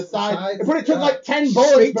region, to the side. Sides, But it took yeah. like 10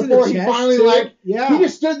 bullets straight to the before he chest, finally too. like, yeah. he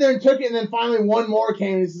just stood there and took it, and then finally one more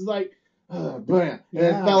came, and he's just like, bam, and Yeah.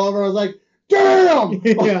 then fell over. I was like, damn!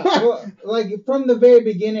 Yeah. Well, like from the very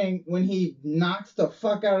beginning, when he knocks the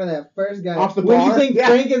fuck out of that first guy, Off the when bar? you think Yeah.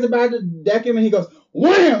 Frank is about to deck him, and he goes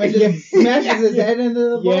wham, and just smashes his head into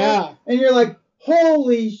the bar, Yeah. and you're like,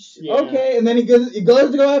 holy Yeah. okay, and then he goes to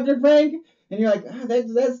go after Frank, and you're like,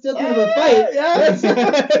 that's still kind of a fight, Yeah.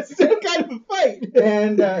 It's still kind of a fight.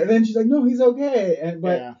 and then she's like, no, he's okay, and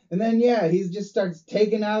Yeah. then he just starts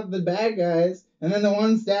taking out the bad guys, and then the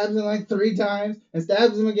one stabs him like 3 times and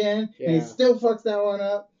stabs him again, and he Yeah. still fucks that one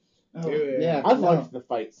up. Oh, Dude. yeah, I've no. liked the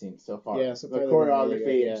fight scene so far. Yeah, so the far they've been really choreography,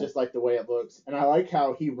 good, yeah. it's just like the way it looks, and I like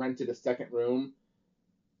how he rented a second room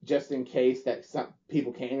just in case that some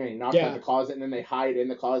people came in and he knocked Yeah. out the closet, and then they hide in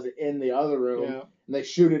the closet in the other room, Yeah. and they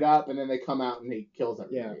shoot it up, and then they come out and he kills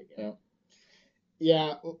Yeah. everybody again.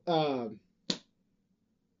 Yeah.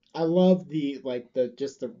 I love the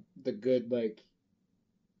good like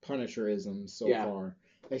Punisherisms so Yeah. far.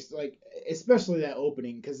 Like especially that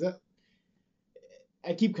opening, because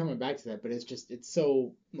I keep coming back to that, but it's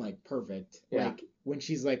so like perfect. Yeah. Like when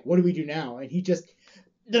she's like, "What do we do now?" and he just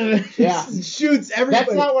shoots everybody.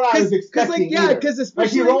 That's not what I was expecting. Because like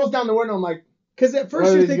especially he rolls down the window, I'm like, because at first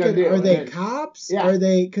What you're is he gonna thinking, do? are they And then- cops? Yeah. Are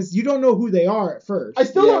they? Because you don't know who they are at first. I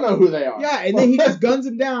still don't know who they are. Yeah, and then he just guns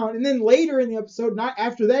him down, and then later in the episode, not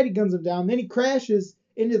after that, he guns him down. Then he crashes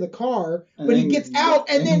into the car, but he gets out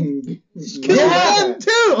and then kills them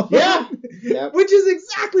too. Yeah. Yep. Which is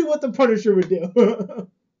exactly what the Punisher would do.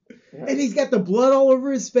 And he's got the blood all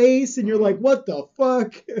over his face, and you're like, what the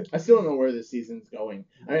fuck? I still don't know where this season's going.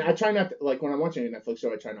 I mean, I try not to, like, when I'm watching a Netflix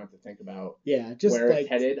show, I try not to think about Yeah, just where like it's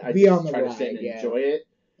headed. I be just on the try to ride, sit and yeah. enjoy it.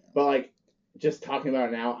 But, like, just talking about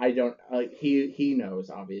it now, I don't, like, he knows,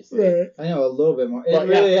 obviously. Right. I know a little bit more. It But,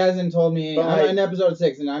 really hasn't told me. But, I'm like- in episode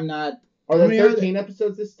 6, and I'm not. Are How there many are 13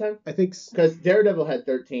 episodes this time? I think Because Daredevil had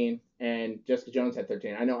 13, and Jessica Jones had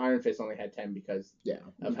 13. I know Iron Fist only had 10 because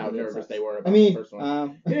of how That nervous sucks. they were about I mean, the first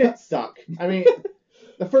one. It didn't suck. I mean,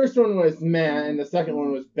 the first one was meh, and the second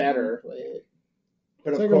one was better.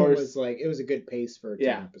 But of second one course, was like it was a good pace for 10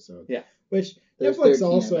 Yeah. episodes. Yeah. Which There's Netflix 13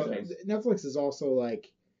 also episodes. Netflix is also like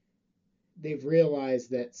they've realized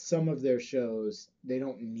that some of their shows they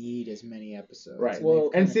don't need as many episodes. right. And Well,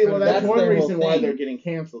 they've And kinda see, cut well, it that's down. one their whole reason why thing. they're getting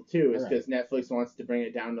canceled too, is Right. because Netflix wants to bring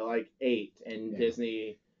it down to like 8, and Yeah.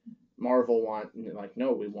 Disney, Marvel want like,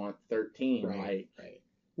 no, we want 13. Right. Like,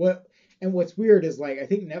 Right. What's weird is like I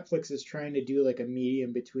think Netflix is trying to do like a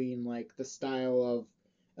medium between like the style of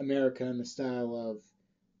America and the style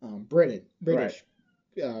of British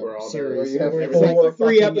Where all series. Where you have where it's four like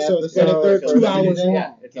 3 fucking episodes, but episodes, they're it's a 2 limited- hours long.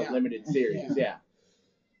 Yeah, it's Yeah. a limited series. Yeah.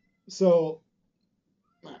 So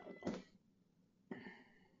I don't know.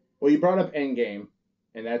 Well, you brought up Endgame,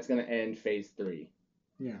 and that's going to end Phase 3.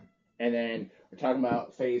 Yeah. And then we're talking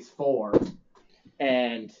about Phase 4,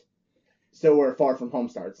 and so where Far From Home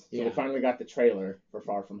starts. So Yeah. we finally got the trailer for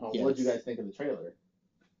Far From Home. Yes. What did you guys think of the trailer?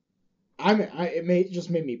 It just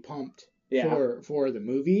made me pumped Yeah. for the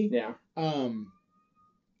movie. Yeah.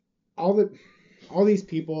 All these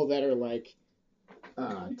people that are like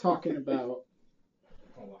talking about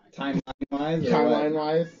Timeline-wise?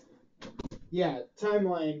 Timeline-wise?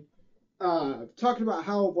 timeline talking about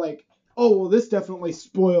how like oh well this definitely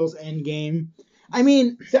spoils Endgame. I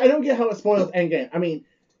mean See, I don't get how it spoils Endgame. I mean,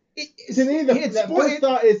 to me, the it's first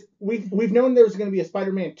thought is we've known there was going to be a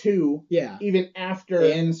Spider-Man 2 yeah. even after.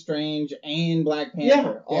 And Strange and Black Panther.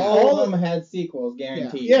 Yeah, All all of them had sequels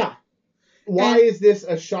guaranteed. Yeah. Why And- is this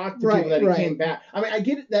a shock to Right, people that he right. came back? I mean, I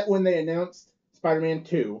get it that when they announced Spider-Man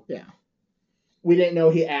 2, Yeah. we didn't know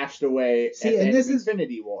he ashed away See, at the and end this of is-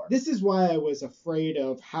 Infinity War. This is why I was afraid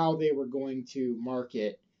of how they were going to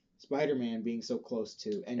market Spider-Man being so close to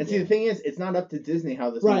Endgame. And see, the thing is, it's not up to Disney how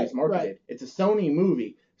this Right, movie's marketed. right. It's a Sony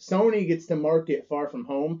movie. Sony gets to market Far From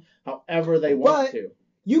Home however they want But- to.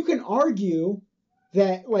 You can argue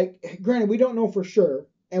that, like, granted, we don't know for sure,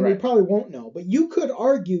 and we Right. probably won't know, but you could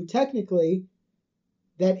argue technically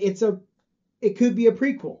that it could be a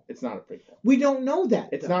prequel. It's not a prequel. We don't know that.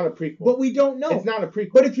 It's though. not a prequel. But we don't know. It's not a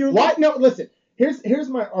prequel. But if you're Why? No, listen. Here's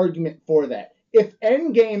my argument for that. If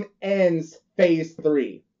Endgame ends Phase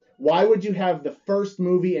 3, why would you have the first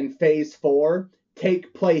movie in Phase 4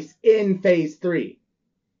 take place in Phase 3?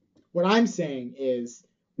 What I'm saying is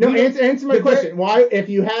No, we don't- answer my the question. Why, if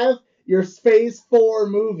you have your Phase 4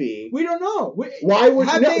 movie, we don't know. why would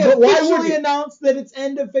have no, they but why officially would you? announced that it's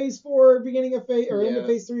end of Phase 4, beginning of Phase, or end of Yeah.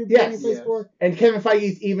 Phase 3, beginning of Yes. Phase 4? And Kevin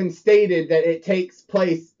Feige's even stated that it takes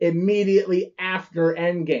place immediately after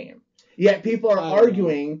Endgame. Yet people are I don't know.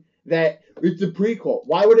 arguing that it's a prequel.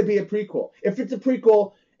 Why would it be a prequel? If it's a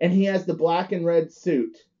prequel and he has the black and red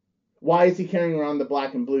suit, why is he carrying around the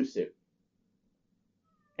black and blue suit?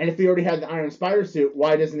 And if he already had the Iron Spider suit,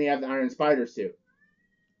 why doesn't he have the Iron Spider suit?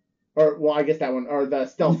 Or, well, I guess that one, or the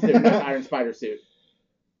stealth suit, not the Iron Spider suit.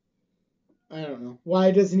 I don't know.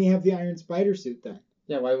 Why doesn't he have the Iron Spider suit then?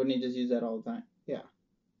 Yeah, why wouldn't he just use that all the time?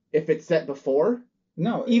 If it's set before?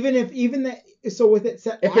 No. Even that, so with it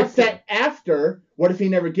set If after, it's set after, what if he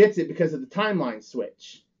never gets it because of the timeline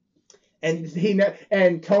switch? And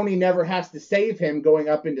and Tony never has to save him going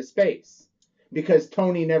up into space because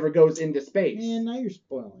Tony never goes into space. Man, now you're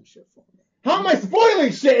spoiling shit for me. How am I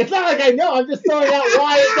spoiling shit? It's not like I know. I'm just throwing out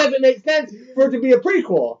why it doesn't make sense for it to be a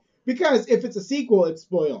prequel. Because if it's a sequel, it's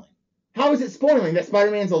spoiling. How is it spoiling that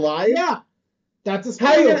Spider-Man's alive? Yeah, that's a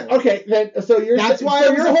How are you spoiler. gonna? Okay, then so you're That's why so I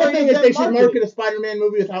was your whole afraid thing of is they that should marketing. market a Spider-Man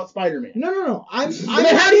movie without Spider-Man. No. I'm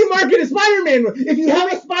Then how do you market a Spider-Man movie? If you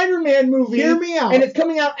have a Spider-Man movie Hear me out. and it's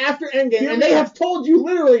coming out after Endgame, Hear and me they out. have told you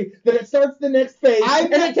literally that it starts the next phase, I'm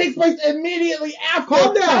and not- it takes place immediately after,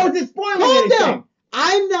 Calm down. how is it spoiling Calm anything? down.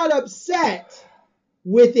 I'm not upset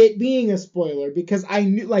with it being a spoiler because I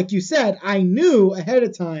knew, like you said, I knew ahead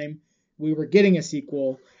of time we were getting a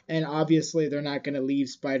sequel, and obviously they're not going to leave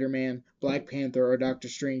Spider-Man, Black Panther, or Doctor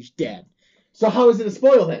Strange dead. So how is it a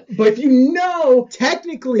spoil then? But if you know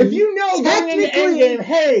Technically, going into Endgame,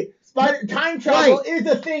 hey, time travel is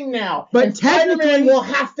a thing now, but and Spider-Man will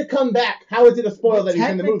have to come back. How is it a spoil that he's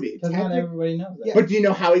in the movie? Because not everybody knows that. Yeah. But do you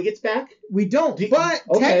know how he gets back? We don't. But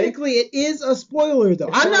okay. technically, it is a spoiler, though.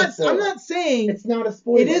 It's I'm not a not. spoiler. I'm not saying It's not a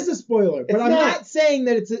spoiler. it is a spoiler, but It's I'm not. not saying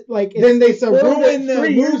that it's like it's, Then they it's a spoiled ruin it the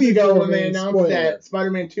 3 years movie ago for when they a announced spoiler. that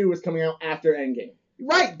Spider-Man 2 was coming out after Endgame.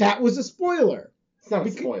 Right, that was a spoiler. It's not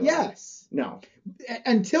a spoiler. Yes. No.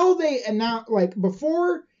 Until they announced, like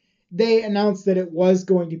before they announced that it was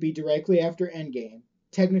going to be directly after Endgame.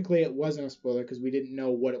 Technically, it wasn't a spoiler because we didn't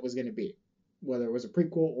know what it was going to be, whether it was a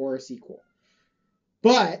prequel or a sequel.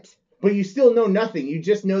 But you still know nothing. You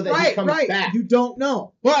just know that he comes back. You don't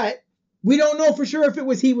know. But we don't know for sure if it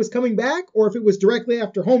was he was coming back or if it was directly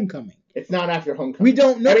after Homecoming. It's not after Homecoming. We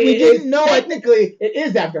don't know. I mean, we didn't know. Technically, it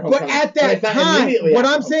is after Homecoming. But at that it's not time, immediately what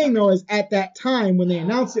after I'm saying Homecoming. though is at that time when they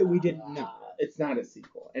announced it, we didn't know. It's not a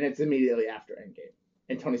sequel, and it's immediately after Endgame,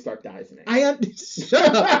 and Tony Stark dies in it.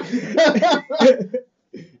 Shut up.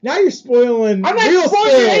 Now you're spoiling. I'm not real spoiling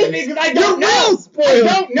spoilers. anything because I don't You're know. real spoilers.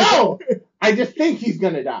 I don't know. I just think he's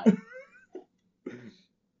gonna die.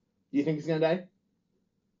 You think he's gonna die?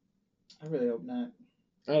 I really hope not.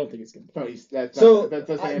 I don't think it's gonna. No, that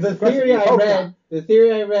doesn't answer The question. theory You I hope read, not. the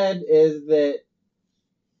theory I read is that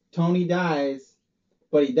Tony dies,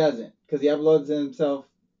 but he doesn't because he uploads himself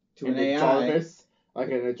to an Into AI. Jarvis, like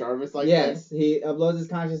in a Jarvis, like Yes, he uploads his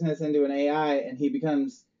consciousness into an AI, and he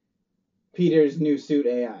becomes Peter's new suit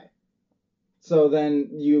AI. So then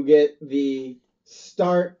you get the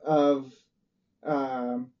start of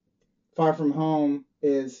Far From Home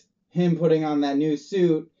is him putting on that new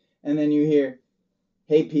suit, and then you hear,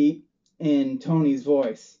 "Hey Pete," in Tony's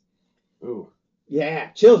voice. Ooh, Yeah,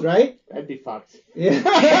 chills, right? that'd be fucked. Yeah.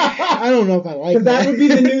 I don't know if I like Because that would be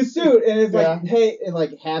the new suit, and it's Yeah. like, hey, and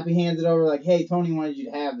like Happy hands it over, like, hey, Tony wanted you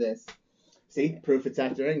to have this. See, proof it's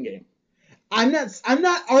after Endgame. I'm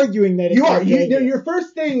not arguing that. You it's are. after You, Endgame. your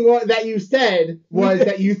first thing that you said was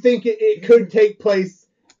that you think it could take place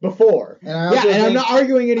before. And I also Yeah, and I'm think, not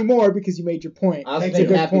arguing anymore because you made your point. I also That's a think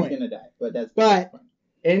good Happy's point. gonna die, but that's But-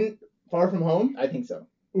 In Far From Home? I think so.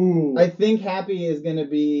 Ooh. I think Happy is gonna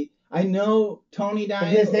be. I know Tony But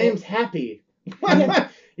dying. his name's Happy.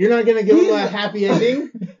 You're not going to give him a happy ending?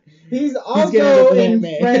 He's gonna also end up with in Aunt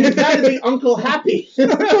May. He's Friends. got to be Uncle Happy.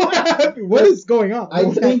 What is going on? I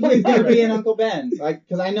think he's gonna be in Uncle Ben, like,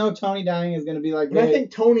 because I know Tony dying is gonna be like. But I very-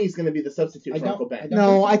 think Tony's going to be the substitute I for don't- Uncle I Ben. don't-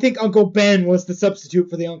 No, I think Uncle Ben was the substitute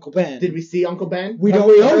for the Uncle Ben. Did we see Uncle Ben? We Have don't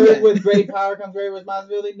we know heard yet. with great power comes great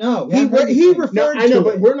responsibility? No, we He haven't heard he these things. referred No, I know, to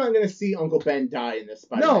but it. we're not going to see Uncle Ben die in this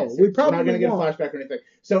Spider-Man No, we series. probably We're not going to get a won't. flashback or anything.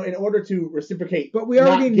 So in order to reciprocate, But we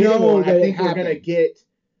already not getting know one, that I it think we're going to happened. get.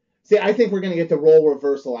 See, I think we're going to get the role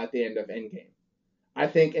reversal at the end of Endgame. I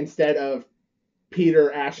think instead of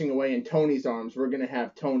Peter ashing away in Tony's arms, we're going to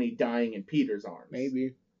have Tony dying in Peter's arms.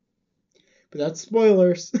 Maybe. But that's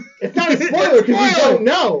spoilers. It's not a spoiler because we don't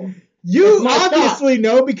know. You It's my obviously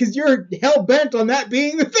know because you're hell bent on that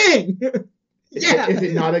being the thing. Yeah. Is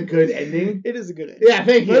it not a good ending? It is a good ending. Yeah,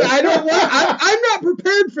 thank you. But I don't want. I'm not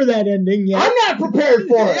prepared for that ending yet. I'm not prepared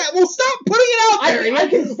for it. Yeah, well, stop putting it out there. I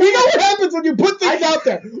can We know what happens when you put things out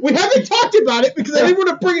there. We haven't talked about it because I didn't want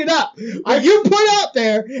to bring it up. You put out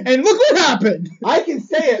there, and look what happened. I can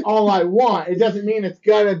say it all I want. It doesn't mean it's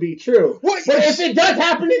gonna be true. What? But if it does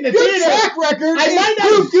happen in the Your theater, track record I is might not-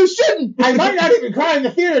 proof you shouldn't. I might not even cry in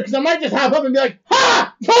the theater because I might just hop up and be like,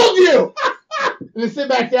 "Ha! Told you!" And then sit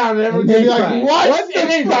back down and everyone's gonna be like, cry. "What?" And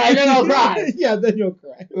then cry, and then I'll cry. Yeah, then you'll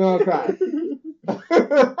cry. Then I'll cry.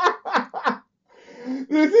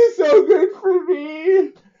 This is so good for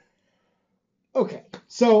me. Okay,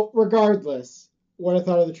 so regardless, what I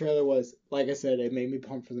thought of the trailer was, like I said, it made me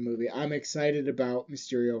pumped for the movie. I'm excited about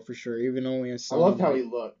Mysterio for sure, even only I I saw loved him. how he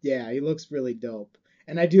looked. Yeah, he looks really dope.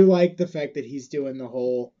 And I do like the fact that he's doing the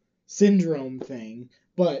whole syndrome thing,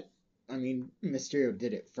 but, I mean, Mysterio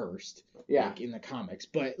did it first. Yeah, Like, in the comics.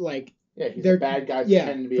 But, like, yeah, he's they're a bad guy yeah,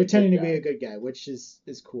 pretending to be be a good guy, which is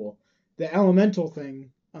cool. The elemental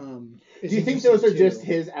thing, Do you think those are just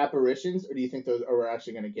his apparitions, or do you think those are we're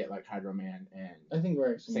actually going to get like Hydro Man and I think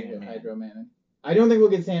we're actually gonna get Sandman. Hydro Man. I don't think we'll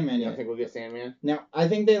get Sandman you yet. don't think we'll get Sandman? Now, I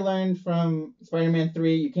think they learned from Spider-Man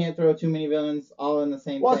 3, you can't throw too many villains all in the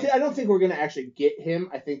same Well, thing. see, I don't think we're going to actually get him.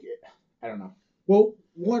 I think I don't know. Well,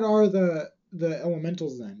 what are the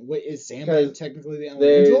elementals then? What, is Sandman 'Cause technically the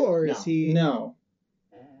there's- elemental, or is no. he...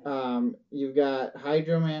 No. You've got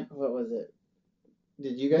Hydro Man. What was it?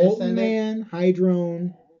 Did you guys Molten send it? Man,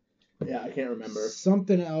 Hydrone, Yeah, I can't remember.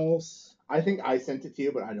 something else. I think I sent it to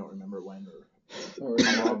you, but I don't remember when or Or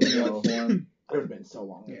how long in ago. what form? It would have been so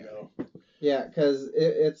long Yeah. ago. Yeah, because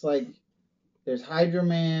it's like there's Hydro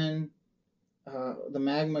Man, the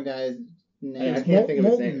Magma guy's name. I can't think of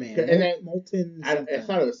his Molten name. Man. And then Molten I something.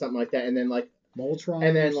 thought it was something like that, and then like Moltron. and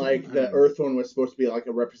or then something? like I the don't know. Earth one was supposed to be like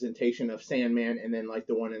a representation of Sandman, and then like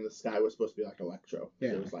the one in the sky was supposed to be like Electro.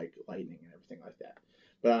 Yeah. It was like lightning and everything like that.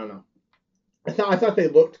 But I don't know. I thought they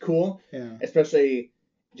looked cool, Yeah. especially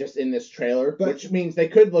just in this trailer, But- which means they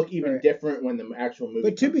could look even Right. different when the actual movie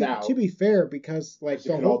But comes out. to be fair, because like 'Cause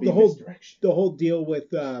it could all be misdirection. the whole deal with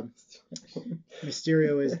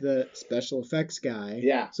Mysterio is the special effects guy.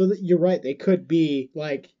 Yeah. So that you're right, they could be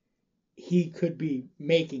like he could be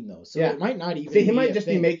making those. So Yeah. it might not even. See, he be might a just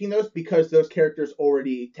thing. be making those because those characters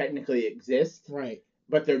already technically exist, Right.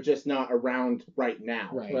 but they're just not around right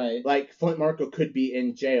now. Right. Right. Like Flint Marko could be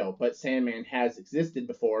in jail, but Sandman has existed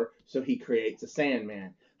before, so he creates a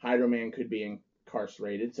Sandman. Hydro Man could be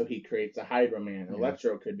incarcerated, so he creates a Hydro Man. Yeah.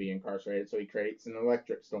 Electro could be incarcerated, so he creates an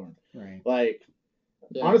Electric Storm. Right. Like,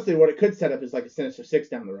 Yeah. honestly, what it could set up is like a Sinister Six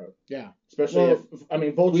down the road. Yeah. Especially Well, if I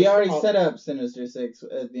mean Vulture. We already set up Sinister Six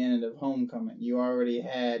at the end of Homecoming. You already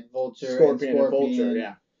had Vulture Scorpion and and Vulture,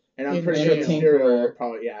 yeah. And I'm In pretty jail. sure Mysterio Tinkerer. will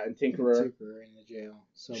probably and Tinkerer, Tinkerer in the jail.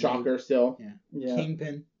 So Shocker still. maybe- Yeah.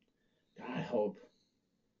 Kingpin. I hope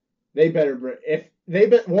they better if Any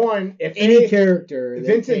they, character. they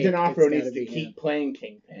Vincent take, it's D'Onofrio gotta needs to be keep him. playing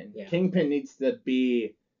Kingpin. Yeah. Kingpin needs to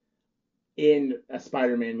be in a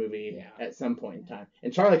Spider-Man movie Yeah. at some point in time.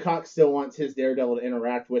 And Charlie Cox still wants his Daredevil to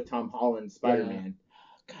interact with Tom Holland's Spider-Man.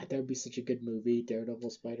 God, that would be such a good movie, Daredevil,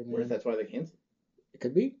 Spider-Man. What if that's why they canceled? It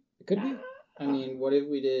could be. It could be. I mean, what if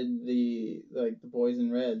we did the Boys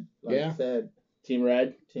in Red? Like Yeah. I said, Team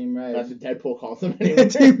Red? Team Red. That's what Deadpool calls them anyway.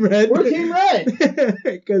 Team Red. We're Team Red!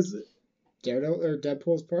 Because Daredevil or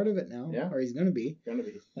Deadpool's part of it now. Yeah. Or he's gonna be. Gonna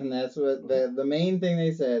be. And that's what the main thing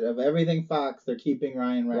they said of everything Fox, they're keeping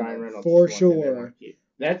Ryan Reynolds. Ryan Reynolds. For is the one that they sure. wanna keep.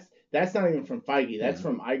 That's not even from Feige. That's Yeah.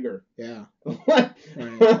 from Iger. Yeah. What?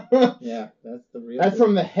 Yeah, that's the real. That's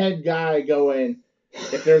from the head guy going,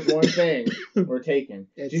 if there's one thing we're taking.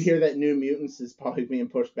 Did you It's- hear that New Mutants is probably being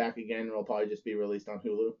pushed back again and will probably just be released on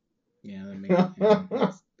Hulu? Yeah,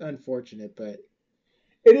 it's unfortunate, but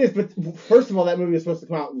It is, but first of all, that movie was supposed to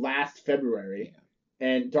come out last February.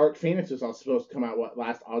 And Dark Phoenix was also supposed to come out,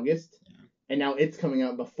 last August? Yeah. And now it's coming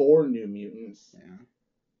out before New Mutants. yeah.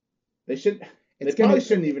 They should... It's they probably gonna-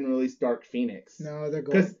 shouldn't even release Dark Phoenix. No, they're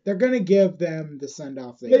 'Cause- gonna give them the send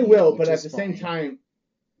off They need, will, which but at is the same fine. time,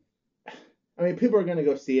 I mean, people are going to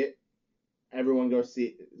go see it. Everyone goes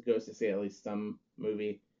to see at least some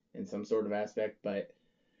movie in some sort of aspect, but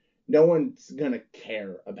no one's going to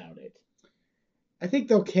care about it. I think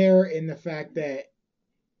they'll care in the fact that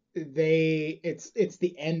it's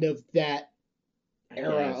the end of that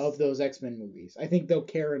era Yes. of those X-Men movies. I think they'll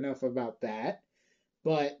care enough about that,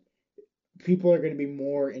 but people are going to be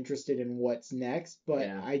more interested in what's next. But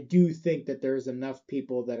Yeah. I do think that there's enough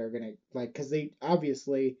people that are going to because they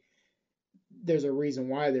obviously there's a reason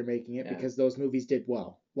why they're making it Yeah. because those movies did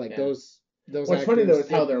well. Like Yeah. those What's funny though actors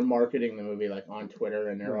is how did- they're marketing the movie, like on Twitter,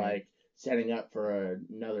 and they're Right. like setting up for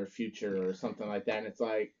another future or something like that, and it's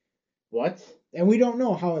like, what? and we don't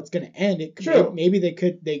know how it's going to end. It could, True. maybe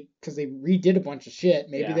because they redid a bunch of shit.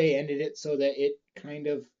 Maybe Yeah. they ended it so that it kind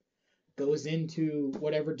of goes into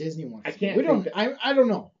whatever Disney wants. I to do. can't We don't. think I don't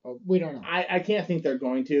know. We don't know. I can't think they're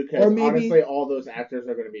going to, because Or maybe- honestly, all those actors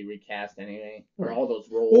are going to be recast anyway, or Right. all those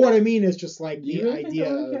roles. Well, what I mean is just like Do you the really think idea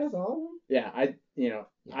they'll of recast all of them? Yeah,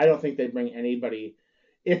 I don't think they'd bring anybody.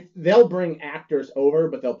 If they'll bring actors over,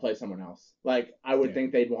 but they'll play someone else. Like I would Yeah.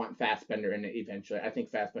 think they'd want Fassbender in it eventually. I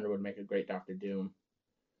think Fassbender would make a great Doctor Doom.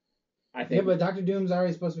 I Yeah, think. but Doctor Doom's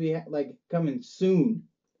already supposed to be coming soon.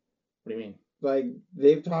 What do you mean? Like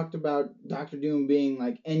they've talked about Doctor Doom being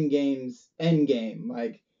like Endgame's Endgame.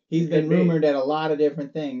 Like he's been Could be. rumored at a lot of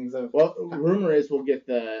different things. Well, rumor is we'll get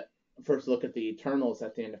the first look at the Eternals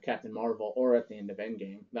at the end of Captain Marvel or at the end of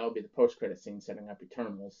Endgame. That would be the post-credit scene setting up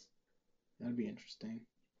Eternals. that'd be interesting.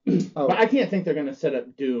 Oh, But I can't think they're gonna set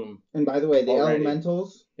up Doom. and by the way, the Already.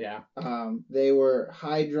 Elementals, Yeah. they were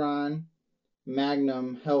Hydron,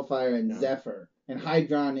 Magnum, Hellfire, and No. Zephyr. And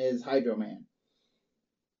Hydron is Hydro Man.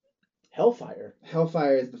 Hellfire.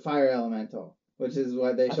 Hellfire is the fire elemental, which is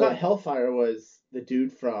what they I showed. thought Hellfire was the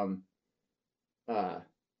dude from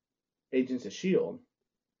Agents of S.H.I.E.L.D.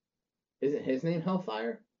 Isn't his name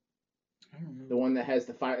Hellfire? I don't know. The one that has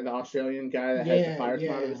the Australian guy that has the fire come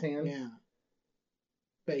out of his hands? Yeah.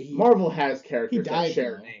 But he Marvel has characters died, that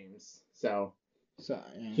share though. names, so So,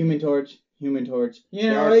 yeah. Human Torch. You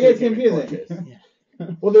There know, are it two gets Human confusing. Torches.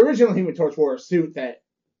 Well, the original Human Torch wore a suit that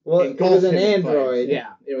Well, it engulfed was an him in android. flames.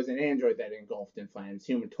 Yeah, it was an android that engulfed in flames.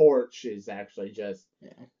 Human Torch is actually just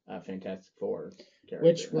a Fantastic Four character.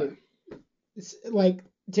 Which were like,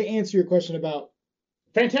 to answer your question about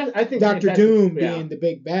Fantastic. I think Dr. Fantastic, Doom being the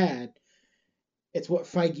big bad, it's what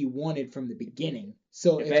Feige wanted from the beginning.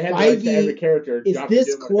 So If if they had the rights to every Feige character, is Dr. this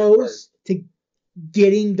Doom would've been close first. to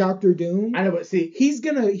getting Dr. Doom, I know, but see, he's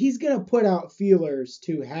gonna put out feelers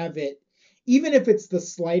to have it, even if it's the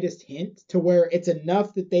slightest hint, to where it's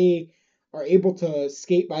enough that they are able to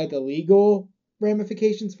skate by the legal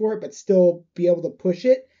ramifications for it, but still be able to push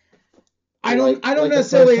it. I don't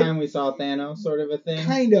necessarily. The first time we saw Thanos, sort of a thing.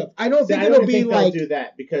 Kind of. I don't see, think I it'll don't be think like. they'll do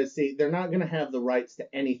that because see, they're not gonna have the rights to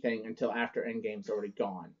anything until after Endgame's already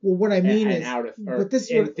gone. Well, what I mean and is, out of but this is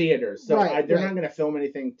in what- theaters, so right, they're right. not gonna film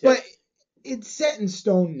anything. But it's set in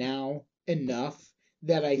stone now enough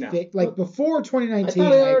that I think, like before 2019, I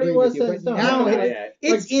thought it I already agree was with you, set in but stone. now Not it, yet.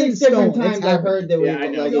 it's like in 6 different stone. times It's I happening. heard that we Yeah, I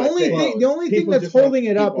know. like, The Like, only close. thing People that's just don't holding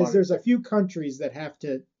it keep up on is there's it. a few countries that have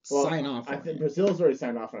to sign off I on think it. Brazil's already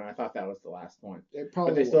signed off on it. I thought that was the last one, It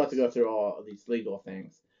probably but they still have was. to go through all of these legal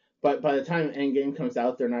things. But by the time Endgame comes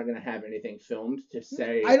out, they're not gonna have anything filmed to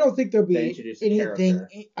say. I don't think there'll they be introduce a anything. character.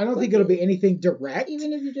 I don't think it'll be anything direct.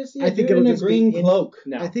 even if you just see I a think dude it'll in a just be green in- cloak.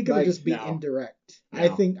 No, I think it'll like, just be no. indirect. No. I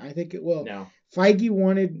think it will. no. Feige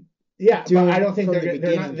wanted. Yeah, Doom but I don't think from they're the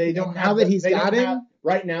they're not. They beginning. don't And have. now that he's they don't got him- have-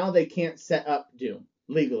 right now, they can't set up Doom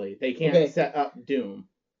legally. They can't Okay. set up Doom.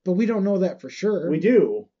 But we don't know that for sure. We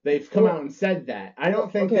do. They've come Well, out and said that. I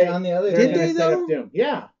don't think okay, they. on the other they're Did gonna they, set though? up Doom.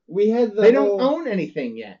 Yeah, we had the they whole, don't own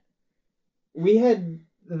anything yet. we had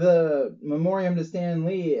the memoriam to Stan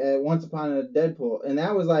Lee at Once Upon a Deadpool, and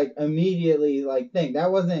that was like immediately like thing.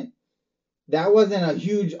 That wasn't a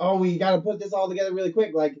huge, oh, we got to put this all together really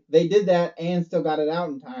quick. Like they did that and still got it out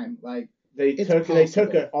in time. Like They It's took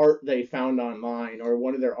possible. an art they found online or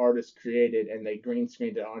one of their artists created and they green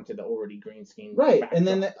screened it onto the already green screen. right, backdrop. and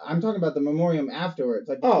then I'm talking about the memoriam afterwards,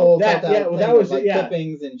 like the Oh, full that- felt out yeah, well, thing that was- with, like yeah.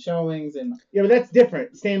 clippings and showings and. yeah, but that's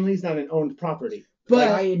different. Stan Lee's not an owned property. But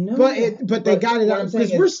I know but that. but they got it what out I'm saying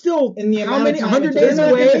because is we're still in the how amount of many time 100 it They're days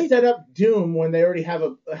not away? going to away. set up Doom when they already have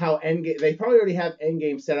how Endgame. They probably already have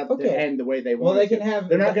Endgame set up to Okay. end the way they Well, want. they can have.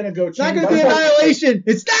 They're not going to go. It's not change going to be up- annihilation.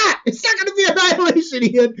 It's not. It's not going to be annihilation,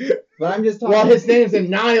 Ian. But I'm just talking. Well, his name's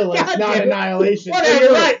Annihilus, God not damn it. Annihilation. So Whatever.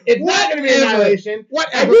 you're right. It's not going to be Whatever. Annihilation.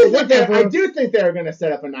 Whatever. I do think they're going to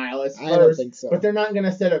set up Annihilus first, I don't think so. but they're not going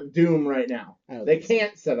to set up Doom right now. I don't They think so.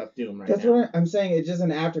 can't set up Doom right That's now. what I'm saying. It's just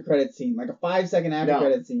an after credit scene, like a 5-second after No.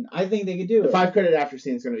 credit scene. I think they could do The it. 5 credit after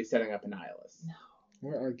scene is going to be setting up Annihilus.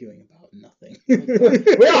 We're arguing about nothing.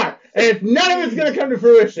 We are, and if none of it's going to come to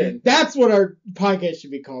fruition, That's what our podcast should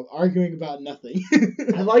be called: arguing about nothing.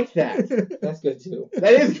 I like that. That's good too.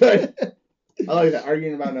 That is good. I like that,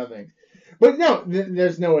 arguing about nothing. But no,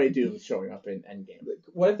 there's no way Doom's showing up in Endgame.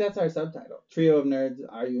 What if that's our subtitle? Trio of nerds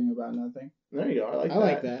arguing about nothing. There you go. I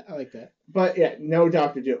like that. I like that. But yeah, no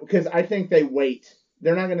Doctor Doom. Because I think they wait.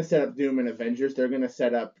 They're not going to set up Doom and Avengers. They're going to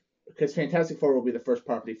set up... Because Fantastic Four will be the first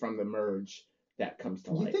property from the merge that comes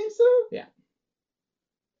to You light. think so?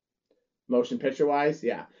 Motion picture-wise,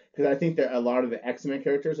 yeah. Because I think that a lot of the X-Men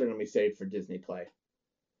characters are going to be saved for Disney Play.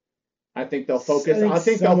 I think they'll focus... I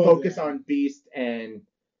think some they'll of focus them. on Beast and,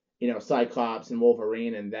 Cyclops and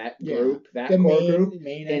Wolverine and that Yeah. group, that The core group.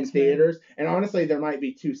 main In X-Men. theaters, and honestly, there might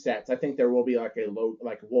be 2 sets. I think there will be like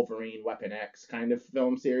like Wolverine, Weapon X kind of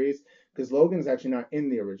film series because Logan's actually not in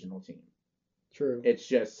the original team. True. It's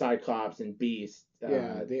just Cyclops and Beast,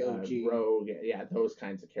 Yeah, the OG. Rogue, yeah, those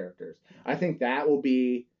kinds of characters. I think that will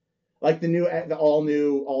be like the all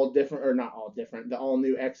new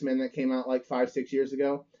X-Men that came out like 5-6 years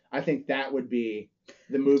ago. I think that would be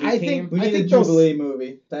the movie I team. think- We need a think they'll- Jubilee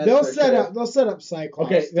movie. That's They'll for set sure. up. They'll set up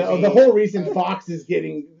Cyclops. Okay, to the be- whole reason Fox is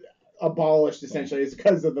getting abolished essentially is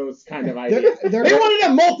because of those kind of ideas. they're They gonna-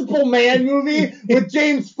 wanted a multiple man movie with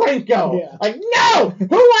James Franco. Yeah. Like, no! Who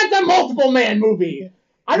wants a multiple man movie?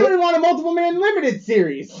 I don't even want a multiple man limited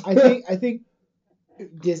series. I think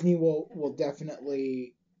Disney will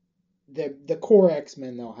definitely the core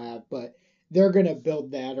X-Men they'll have, but they're gonna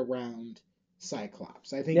build that around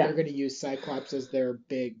Cyclops. I think Yeah. they're gonna use Cyclops as their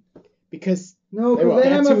big because No, They will. because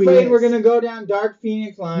then I'm That's who he afraid we're is. gonna go down Dark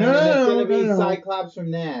Phoenix line, No, and it's no, gonna be no. Cyclops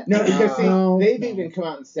from that. No, because see, No, they've no. even come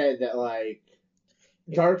out and said that like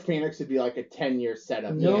Dark Phoenix would be like a 10-year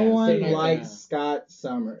setup. no Yeah, one they're not likes gonna- Scott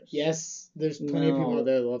Summers. yes, there's plenty of people No. out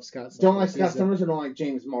there that love Scott Summers. Don't like Scott He's a- Summers or don't like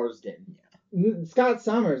James Marsden. Scott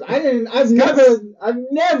Summers. I've Scott's-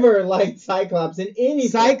 never liked Cyclops in anything.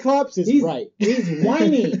 Cyclops is He's- right. he's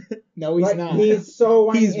whiny. No, he's Like, not. He's so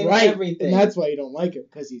whiny He's in right, everything. and that's why you don't like him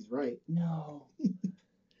because he's right. no.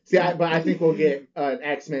 See, but I think we'll get an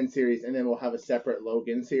X-Men series, and then we'll have a separate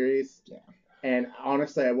Logan series. Yeah. And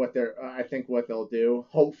honestly, I think what they'll do,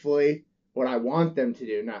 hopefully, what I want them to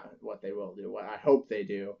do, not what they will do, what I hope they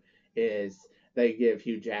do, is they give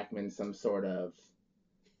Hugh Jackman some sort of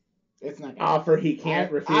It's not gonna offer he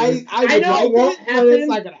can't refuse. I know like it won't it, but it's happen.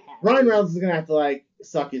 not gonna happen. Ryan Reynolds is gonna have to like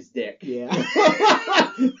suck his dick. Yeah.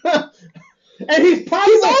 And he's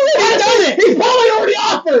probably already done it. He's probably already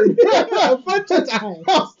offered A bunch of times.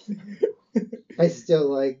 I still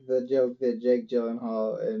like the joke that Jake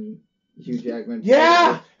Gyllenhaal and Hugh Jackman.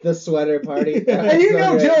 Yeah! The sweater party. And you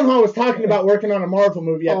know Gyllenhaal was talking about working on a Marvel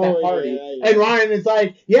movie at that party. Yeah. And Ryan is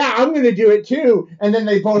like, yeah, I'm going to do it too. And then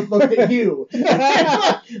they both looked at Hugh.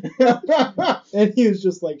 And he was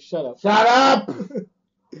just like, shut up. Shut up!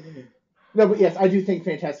 No, but yes, I do think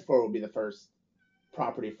Fantastic Four will be the first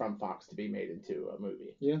property from Fox to be made into a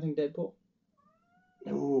movie. You don't think Deadpool?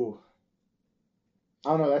 Ooh.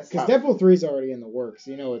 I don't know, that's Because tough. Deadpool 3 is already in the works.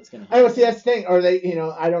 You know it's going to I happen. don't see that's the thing. Or they,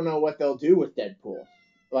 I don't know what they'll do with Deadpool.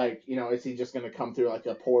 Like, is he just going to come through like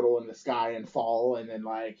a portal in the sky and fall, and then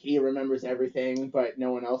like he remembers everything, but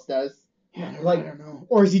no one else does? Yeah, like- I don't know.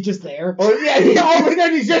 Or is he just there? Or all of a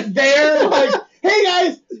sudden he's just there, like, hey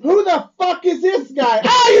guys, who the fuck is this guy?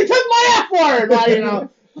 Ah, you took my F word!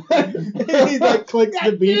 Like, He like clicks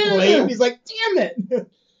the B damn plate. it. He's like, damn it!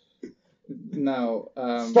 No.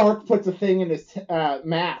 Stark puts a thing in his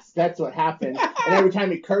mask. That's what happens. And every time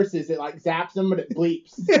he curses, it like zaps him, but it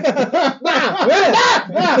bleeps.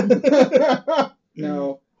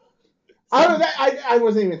 No. I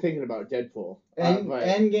wasn't even thinking about Deadpool. But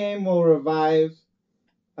Endgame will revive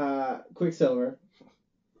Quicksilver.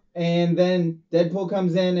 And then Deadpool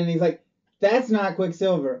comes in and he's like, that's not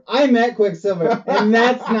Quicksilver. I met Quicksilver, and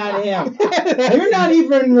that's not him. You're not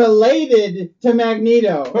even related to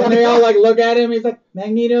Magneto. And they all like look at him. He's like,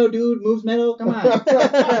 Magneto, dude, moves metal. Come on.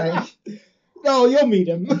 Like, No, you'll meet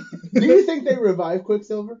him. do you think they revive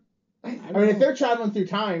Quicksilver? I I mean, if they're traveling through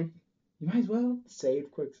time, you might as well. Save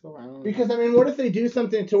Quicksilver. I don't know. because I mean, what if they do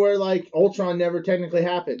something to where like Ultron never technically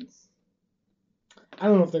happens? I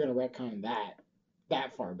don't know if they're going to retcon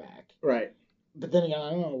that far back. Right. But then again, I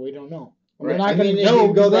don't know. We don't know. Right. We're not I going mean, to if know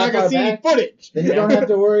you go because we're that not going far to see any back, footage. Then you don't have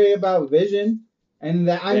to worry about Vision. And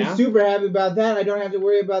I'm Yeah. super happy about that. I don't have to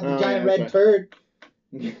worry about the Oh, giant yeah, red okay. turd.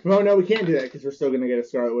 Well, no, we can't do that because we're still going to get a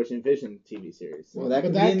Scarlet Witch and Vision TV series. Well, that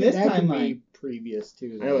But could be in this that could timeline. be previous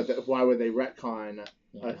too. I know, but why would they retcon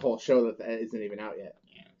Yeah. a whole show that isn't even out yet?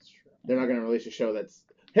 Yeah, that's true. They're not going to release a show that's,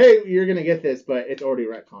 hey, you're going to get this, but it's already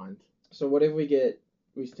retconned. So what if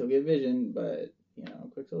we still get Vision, but,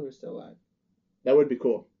 Quicksilver's still alive? That would be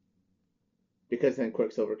cool. Because then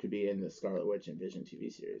Quicksilver could be in the Scarlet Witch and Vision TV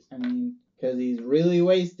series. I mean, because he's really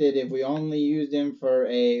wasted if we only used him for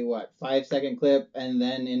a, 5-second clip and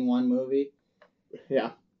then in one movie?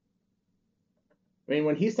 Yeah. I mean,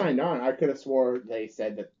 when he signed on, I could have swore they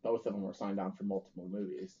said that both of them were signed on for multiple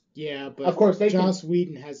movies. Yeah, but Of course, they can- Joss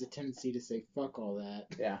Whedon has a tendency to say fuck all that,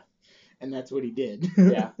 Yeah. and that's what he did.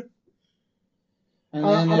 Yeah. And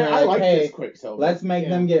I then mean, they're I like, like hey, this Quicksilver. let's make Yeah.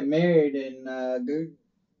 them get married in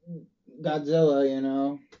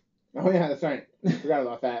Godzilla, Oh, yeah, that's right. Forgot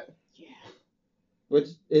about that. Yeah. Which,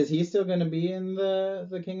 is he still going to be in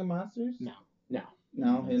the King of Monsters? No.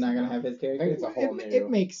 No, he's not going to have his I think character? it's a whole new. It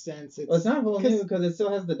makes sense. It's, Well, it's not whole 'cause- new because it still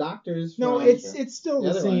has the doctors. no, from- it's still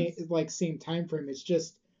The the other same same time frame. It's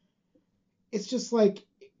just like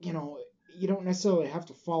you don't necessarily have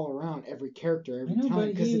to follow around every character every I know, time but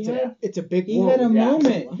because he it's a big He world. had a Yeah.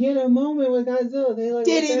 moment. He had a moment with Godzilla. They like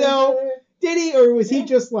Did looked he, at though? each other. Did he, or was Yeah. he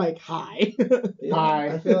just like high, Yeah,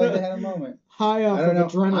 Hi. I feel like they had a moment. high off I don't know.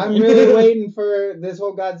 of adrenaline? I'm really waiting for this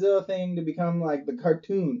whole Godzilla thing to become like the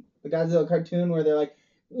Godzilla cartoon, where they're like,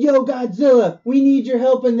 "Yo, Godzilla, we need your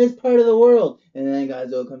help in this part of the world," and then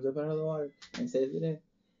Godzilla comes up out of the water and saves the day.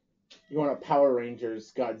 You want a Power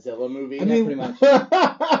Rangers Godzilla movie? I mean, Pretty much.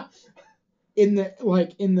 in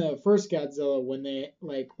the first Godzilla when they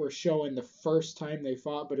were showing the first time they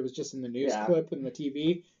fought, but it was just in the news Yeah. clip in the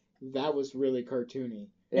TV. That was really cartoony.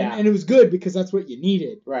 Yeah. And it was good because that's what you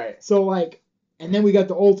needed. Right. So and then we got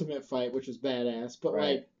the ultimate fight, which was badass. But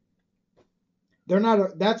Right. they're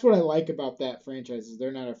not. That's what I like about that franchise is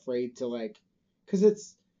they're not afraid to because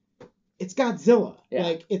it's Godzilla.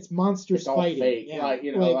 Yeah. It's monsters It's all fighting. fake. Yeah.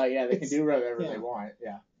 They can it's- do whatever yeah. they want.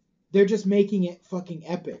 Yeah. They're just making it fucking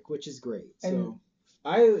epic, which is great. So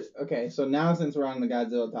And so now since we're on the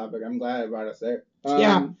Godzilla topic, I'm glad I brought us there.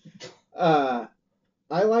 Yeah.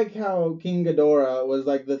 I like how King Ghidorah was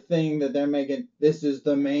like the thing that they're making. This is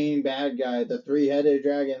the main bad guy, the 3-headed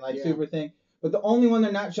dragon, Yeah. super thing. But the only one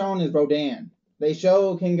they're not showing is Rodan. They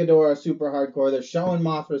show King Ghidorah super hardcore. They're showing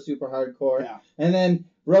Mothra super hardcore. Yeah. And then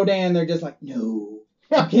Rodan, they're just like, no.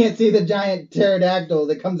 You can't see the giant pterodactyl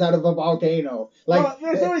that comes out of a volcano. Like,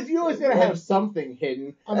 well, you always gotta have something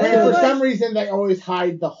hidden. I And mean, for like- some reason, they always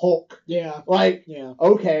hide the Hulk. Yeah. Like, Yeah.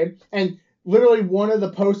 okay, and literally one of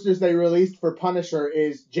the posters they released for Punisher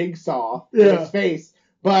is Jigsaw in Yeah. his face,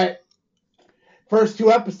 but first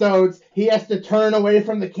 2 episodes, he has to turn away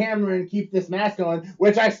from the camera and keep this mask on,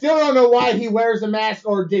 which I still don't know why he wears a mask,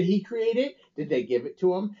 or did he create it? Did they give it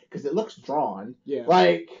to him? Because it looks drawn. Yeah.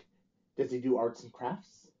 Like, does he do arts and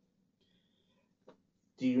crafts?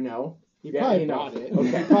 Do you know? He Yeah, probably he bought knows. it.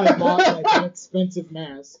 Okay. He probably bought like an expensive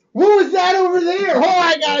mask. What was that over there? Oh,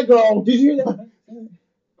 I gotta go. did you know?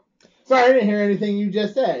 Sorry, I didn't hear anything you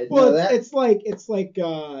just said. Well, No, it's like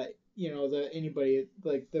you know, the anybody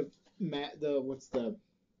like the what's the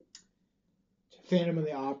Phantom of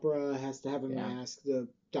the Opera has to have a Yeah. mask. The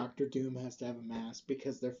Doctor Doom has to have a mask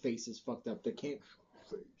because their face is fucked up. They can't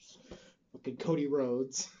face. Fucking Cody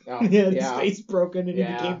Rhodes. Oh, He had his yeah. face broken and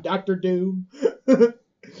Yeah. he became Doctor Doom.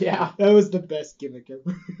 Yeah. That was the best gimmick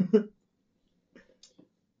ever.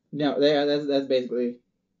 No, that's basically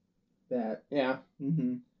that. Yeah.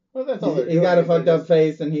 Mm-hmm. Well, that's all. He's got a fucked up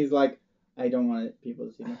face, and he's like, I don't want people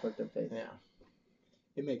to see my fucked up face. Yeah.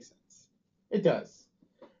 It makes sense. It does.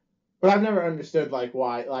 But I've never understood why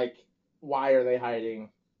are they hiding?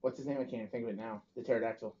 What's his name? I can't even think of it now. The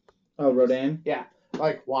pterodactyl. Oh, Rodan? Yeah.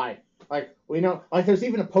 Why? We know. There's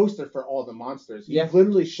even a poster for all the monsters. He's Yeah.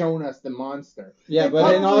 literally shown us the monster. Yeah, They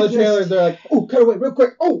but in all the probably trailers, just- they're like, oh, cut away real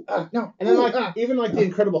quick. Oh, no. And then Ooh, even the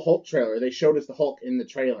Incredible Hulk trailer, they showed us the Hulk in the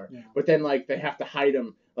trailer. Yeah. But then they have to hide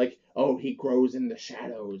him. He grows in the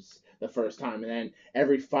shadows the first time, and then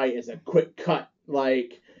every fight is a quick cut.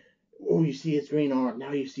 You see his green arm,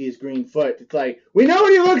 now you see his green foot. It's we know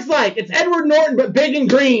what he looks like. It's Edward Norton, but big and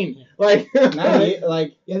green. Not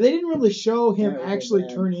like, Yeah, they didn't really show him Yeah, actually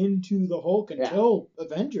yeah. turn into the Hulk until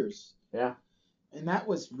Avengers. Yeah. And that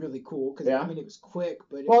was really cool because Yeah. I mean it was quick,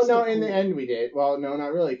 but it Well, was no, still in cool. the end we did. Well, no,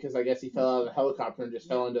 not really, because I guess he fell out of the helicopter and just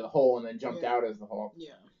fell into the hole and then jumped Yeah. out as the Hulk.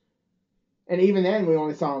 Yeah. And even then, we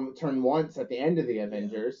only saw him turn once at the end of the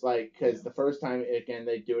Avengers, because the first time, again,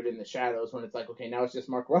 they do it in the shadows when it's okay, now it's just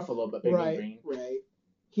Mark Ruffalo, but big and Right, green. right.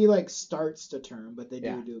 He starts to turn, but they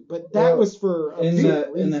Yeah. do. But that Well, was for a in different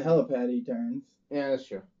the reason. helipad, he turns. Yeah, that's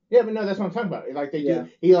true. Yeah, but no, that's what I'm talking about. They Yeah. do.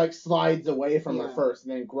 He slides away from her Yeah. first,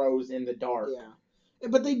 and then grows in the dark. Yeah,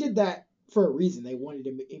 but they did that for a reason. They wanted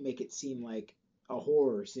to make it seem like a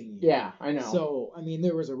horror scene. Yeah, I know. So I mean,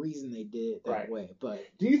 there was a reason they did it that Right. way. But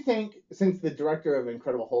Do you think, since the director of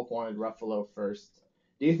Incredible Hulk wanted Ruffalo first,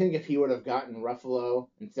 do you think if he would have gotten Ruffalo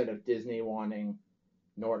instead of Disney wanting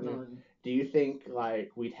Norton, do you think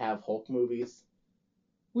we'd have Hulk movies?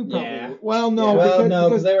 we probably Yeah. would. Well, no, Well, no,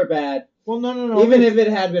 because they were bad. no. Even if it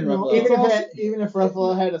had been No, Ruffalo. Even if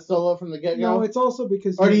Ruffalo had a solo from the get go. no, it's also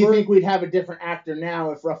because Or do you Univer- think we'd have a different actor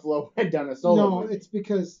now if Ruffalo had done a solo No, movie?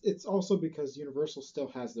 it's also because Universal still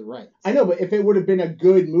has the rights. I know, but if it would have been a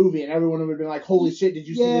good movie and everyone would have been like, holy shit, did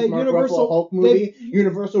you see Yeah, this Mark Universal- Ruffalo Hulk movie? they-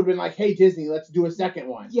 Universal would have been like, hey, Disney, let's do a second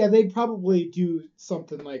one. Yeah, they'd probably do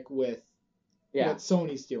something like with Yeah. what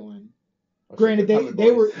Sony's doing. Oh, shit, Granted, they're they coming, they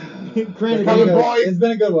boys. were granted They're coming, they were, boys. It's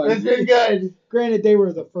been a good one. It's been good. granted they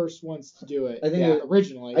were the first ones to do it. I think Yeah. it-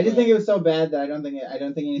 originally. I just but think it was so bad that I don't think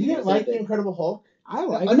anything. You didn't like The Incredible Hulk? I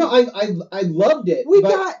like. No, I loved it. We but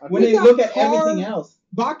got- when we you got look at hard- everything else.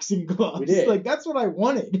 boxing gloves. We did. Like that's what I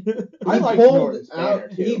wanted. I He liked pulled Norton's banner,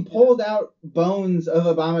 out. too. He pulled out bones of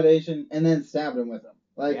Abomination and then stabbed him with them.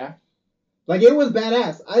 Yeah. Like it was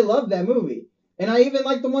badass. I loved that movie, and I even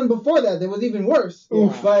liked the one before that. That was even worse.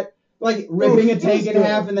 Yeah. But ripping a it was tank in good,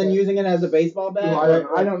 half and then but- using it as a baseball bat.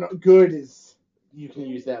 I don't know. Good is you can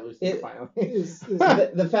use that loosely. It- Finally. Is-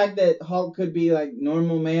 The fact that Hulk could be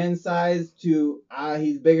normal man size to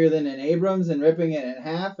he's bigger than an Abrams and ripping it in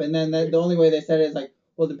half, and then the only way they said it is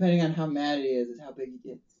well, depending on how mad he is how big he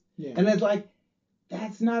gets. yeah. And it's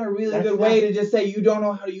that's not a really That's good way to just say you don't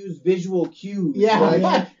know how to use visual cues.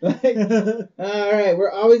 Yeah. All right,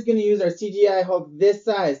 we're always going to use our CGI Hulk this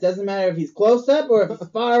size. Doesn't matter if he's close up or if he's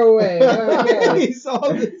far away. Okay. he's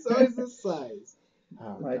always this size.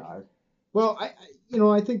 Oh, Like- God. Well,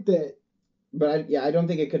 I think that But I don't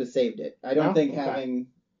think it could have saved it. I don't No? think Okay. having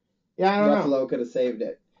Yeah, I don't know. Ruffalo could have saved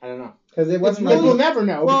it. I don't know. Because it wasn't really- Well, we'll never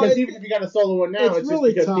know, well, because it- even if you got a solo one now, it's it's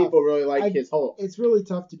really just because tough. people really like his Hulk. it's really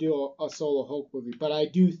tough to do a solo Hulk movie, but I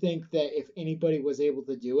do think that if anybody was able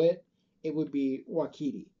to do it, it would be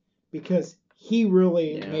Waititi, because he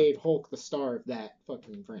really Yeah. made Hulk the star of that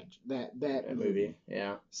fucking franchise, that That movie.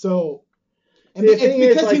 Yeah. So, and See, the it's thing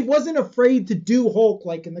is, because he wasn't afraid to do Hulk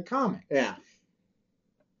like in the comic, Yeah.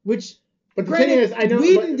 which But the granted, thing is, I don't.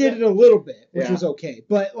 Whedon did it a little bit, which Yeah. was okay,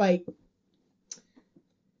 but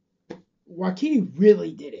Joaquin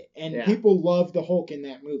really did it, and Yeah. people love the Hulk in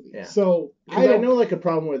that movie. Yeah. So I know like a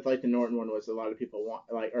problem with like the Norton one was a lot of people want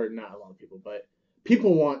or not a lot of people, but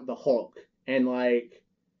people want the Hulk, and like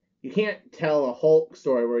you can't tell a Hulk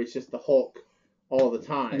story where he's just the Hulk all the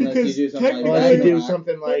time. Unless Because you do something like Unless you do Ragnarok.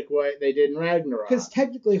 something like what they did in Ragnarok. because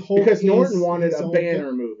technically Hulk Because Norton is wanted his a own Banner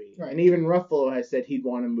thing. movie, Right. and even Ruffalo has said he'd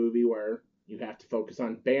want a movie where you have to focus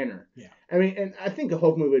on Banner. Yeah. I mean, and I think a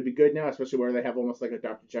Hulk movie would be good now, especially where they have almost like a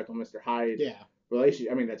Dr. Jekyll, Mr. Hyde Yeah,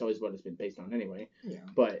 relationship. I mean, that's always what it's been based on anyway. yeah.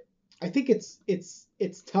 But I think it's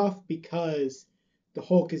tough because the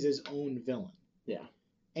Hulk is his own villain. Yeah.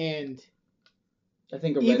 And I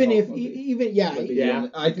think a Red even Hulk if movie even yeah, would be yeah. the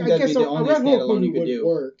only- I think I that'd guess be the a only Red Hulk standalone movie you could would do.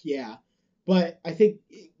 work. Yeah, but I think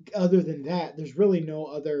other than that, there's really no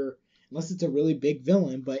other unless it's a really big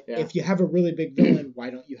villain. But Yeah. if you have a really big villain, why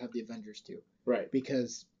don't you have the Avengers too? right.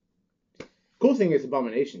 Because Cool thing is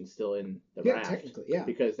Abomination's still in the yeah, raft. technically, yeah.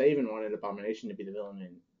 Because they even wanted Abomination to be the villain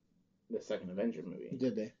in the second Avenger movie.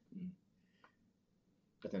 Did they?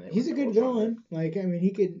 But then they He's a went to good Ultron. villain. Like I mean,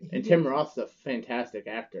 he could. And Tim Roth's a fantastic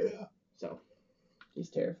actor. Yeah. So He's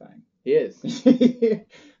terrifying. he is.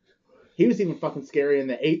 He was even fucking scary in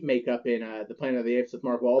the ape makeup in the Planet of the Apes with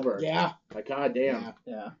Mark Wahlberg. Yeah. Like goddamn,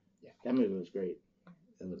 Yeah. Yeah. that movie was great.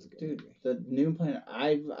 It was a good Dude, movie. the new Planet.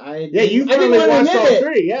 I Yeah, you I didn't finally want to watched all admit it.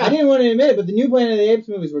 three. Yeah. I didn't want to admit it, but the new Planet of the Apes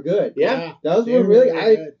movies were good. Yeah. Those They were were really.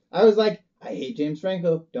 good. I was like, I hate James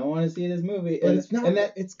Franco. Don't want to see this movie. But it's not. And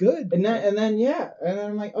that. It's good. And then yeah, and then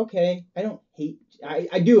I'm like, okay, I don't hate.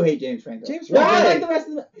 I do hate James Franco. James Why? Franco- I like the rest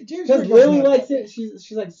of the. James Because Franco's Lily not likes that it.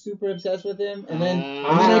 She's like super obsessed with him, and then bad.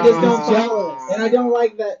 and then I just don't Ah. jealous, and I don't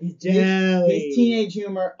like that. He's His jelly. teenage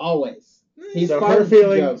humor always. He's So part her of the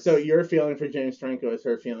feeling. jokes. So your feeling for James Franco is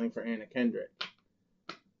her feeling for Anna Kendrick.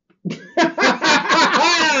 No.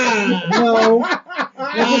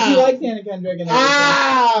 Because she likes Anna Kendrick and everything.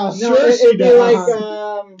 Ah, No, sure she it'd be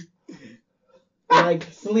does. like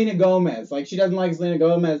Selena Gomez. Like she doesn't like Selena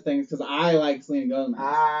Gomez things because I like Selena Gomez.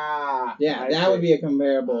 Yeah, that would be a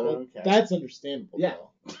comparable. Okay. That's understandable. Yeah.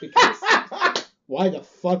 Though, because why the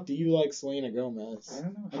fuck do you like Selena Gomez? I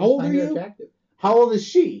don't know. I How old find are her you? Attractive. How old is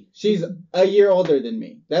she? She's a year older than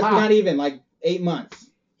me. That's Ah. not even like 8 months.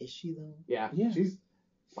 Is she though? Yeah. Yeah. She's.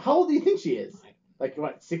 How old do you think she is? Like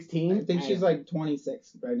what? I 16. think she's like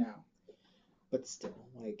 26 right now. But still,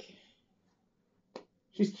 like,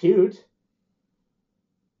 She's cute.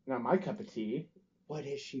 Not my cup of tea. what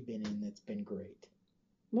has she been in that's been great?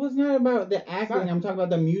 Well, it's not about the acting. not- I'm talking about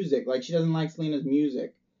the music. Like she doesn't like Selena's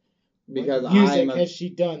music because what music I'm. A, has she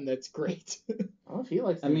done that's great? Oh, she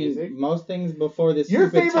likes the I mean, music. most things before this. Your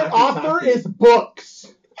stupid favorite talkie author talkie. is books.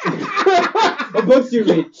 What books do you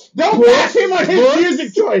read? Don't bash him on his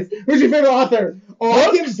music choice. Who's your favorite author? Oh,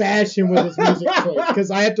 I can bash him with his music choice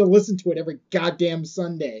because I have to listen to it every goddamn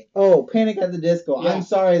Sunday. Oh, Panic at the Disco. Yeah. I'm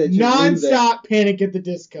sorry that you knew that. Non-stop Panic at the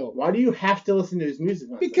Disco. Why do you have to listen to his music?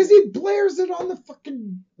 Because he blares it on the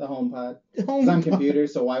fucking The HomePod. home. It's on computer,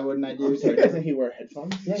 so why wouldn't I do so? Doesn't he wear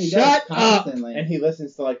headphones? Yeah, he Shut does up. constantly. And he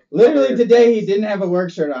listens to like Literally other today, he bands. didn't have a work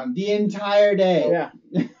shirt on the entire day. Yeah.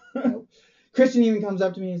 Christian even comes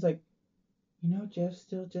up to me. He's like, you know, Jeff's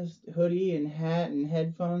still just hoodie and hat and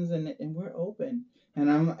headphones, and we're open.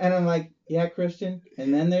 And I'm like, yeah, Christian.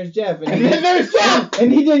 And then there's Jeff. And And then there's Jeff.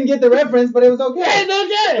 And he didn't get the reference, but it was okay.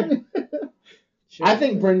 And again. I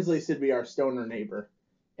think Brinsley should be our stoner neighbor,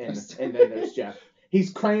 and then there's Jeff.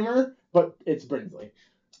 He's Kramer, but it's Brinsley.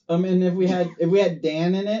 And if we had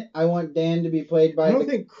Dan in it, I want Dan to be played by I don't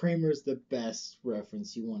the think Kramer's the best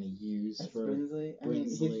reference you want to use That's for Brinsley. I mean,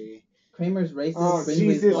 Brinsley. Kramer's racist. Oh, Brinsley's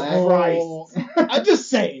Jesus black. Christ. I'm just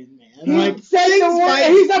saying, man. He Like said the things word. might-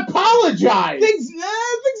 He's apologized. things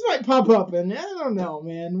might pop up, and I don't know,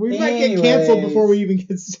 man. We might get canceled Anyways. before we even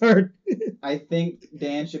get started. I think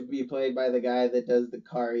Dan should be played by the guy that does the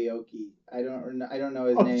karaoke. I don't know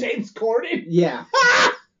his Oh, name. James Corden. Yeah,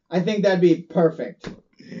 I think that'd be perfect.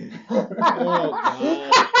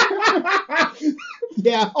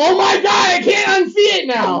 Yeah. Oh my God! I can't unsee it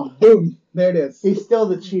now. Boom, there it is. He's still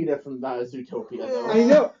the cheetah from Zootopia, though. I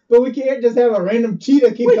know, but we can't just have a random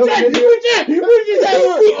cheetah keep We coming in here. just have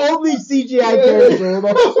the only CGI character.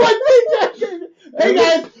 Hey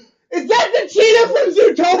guys, is that the cheetah from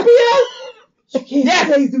Zootopia? You can't Yes.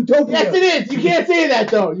 say Zootopia. Yes, it is. You can't say that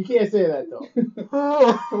though. You can't say that though.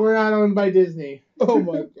 Oh, we're not owned by Disney. Oh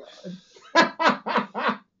my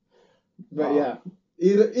god. But yeah,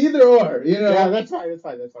 either or, you know. Yeah, that's fine. That's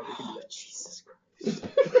fine. That's fine. We can do that. Jesus Christ.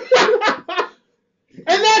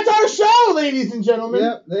 And that's our show, ladies and gentlemen.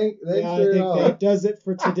 Yep, they Yeah, I sure think are. that does it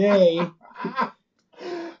for today.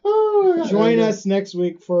 Oh, Join us next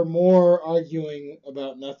week for more arguing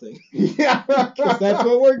about nothing. Yeah. Because that's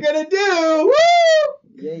what we're going to do.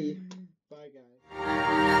 Woo! Yay. Bye,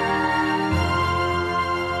 guys.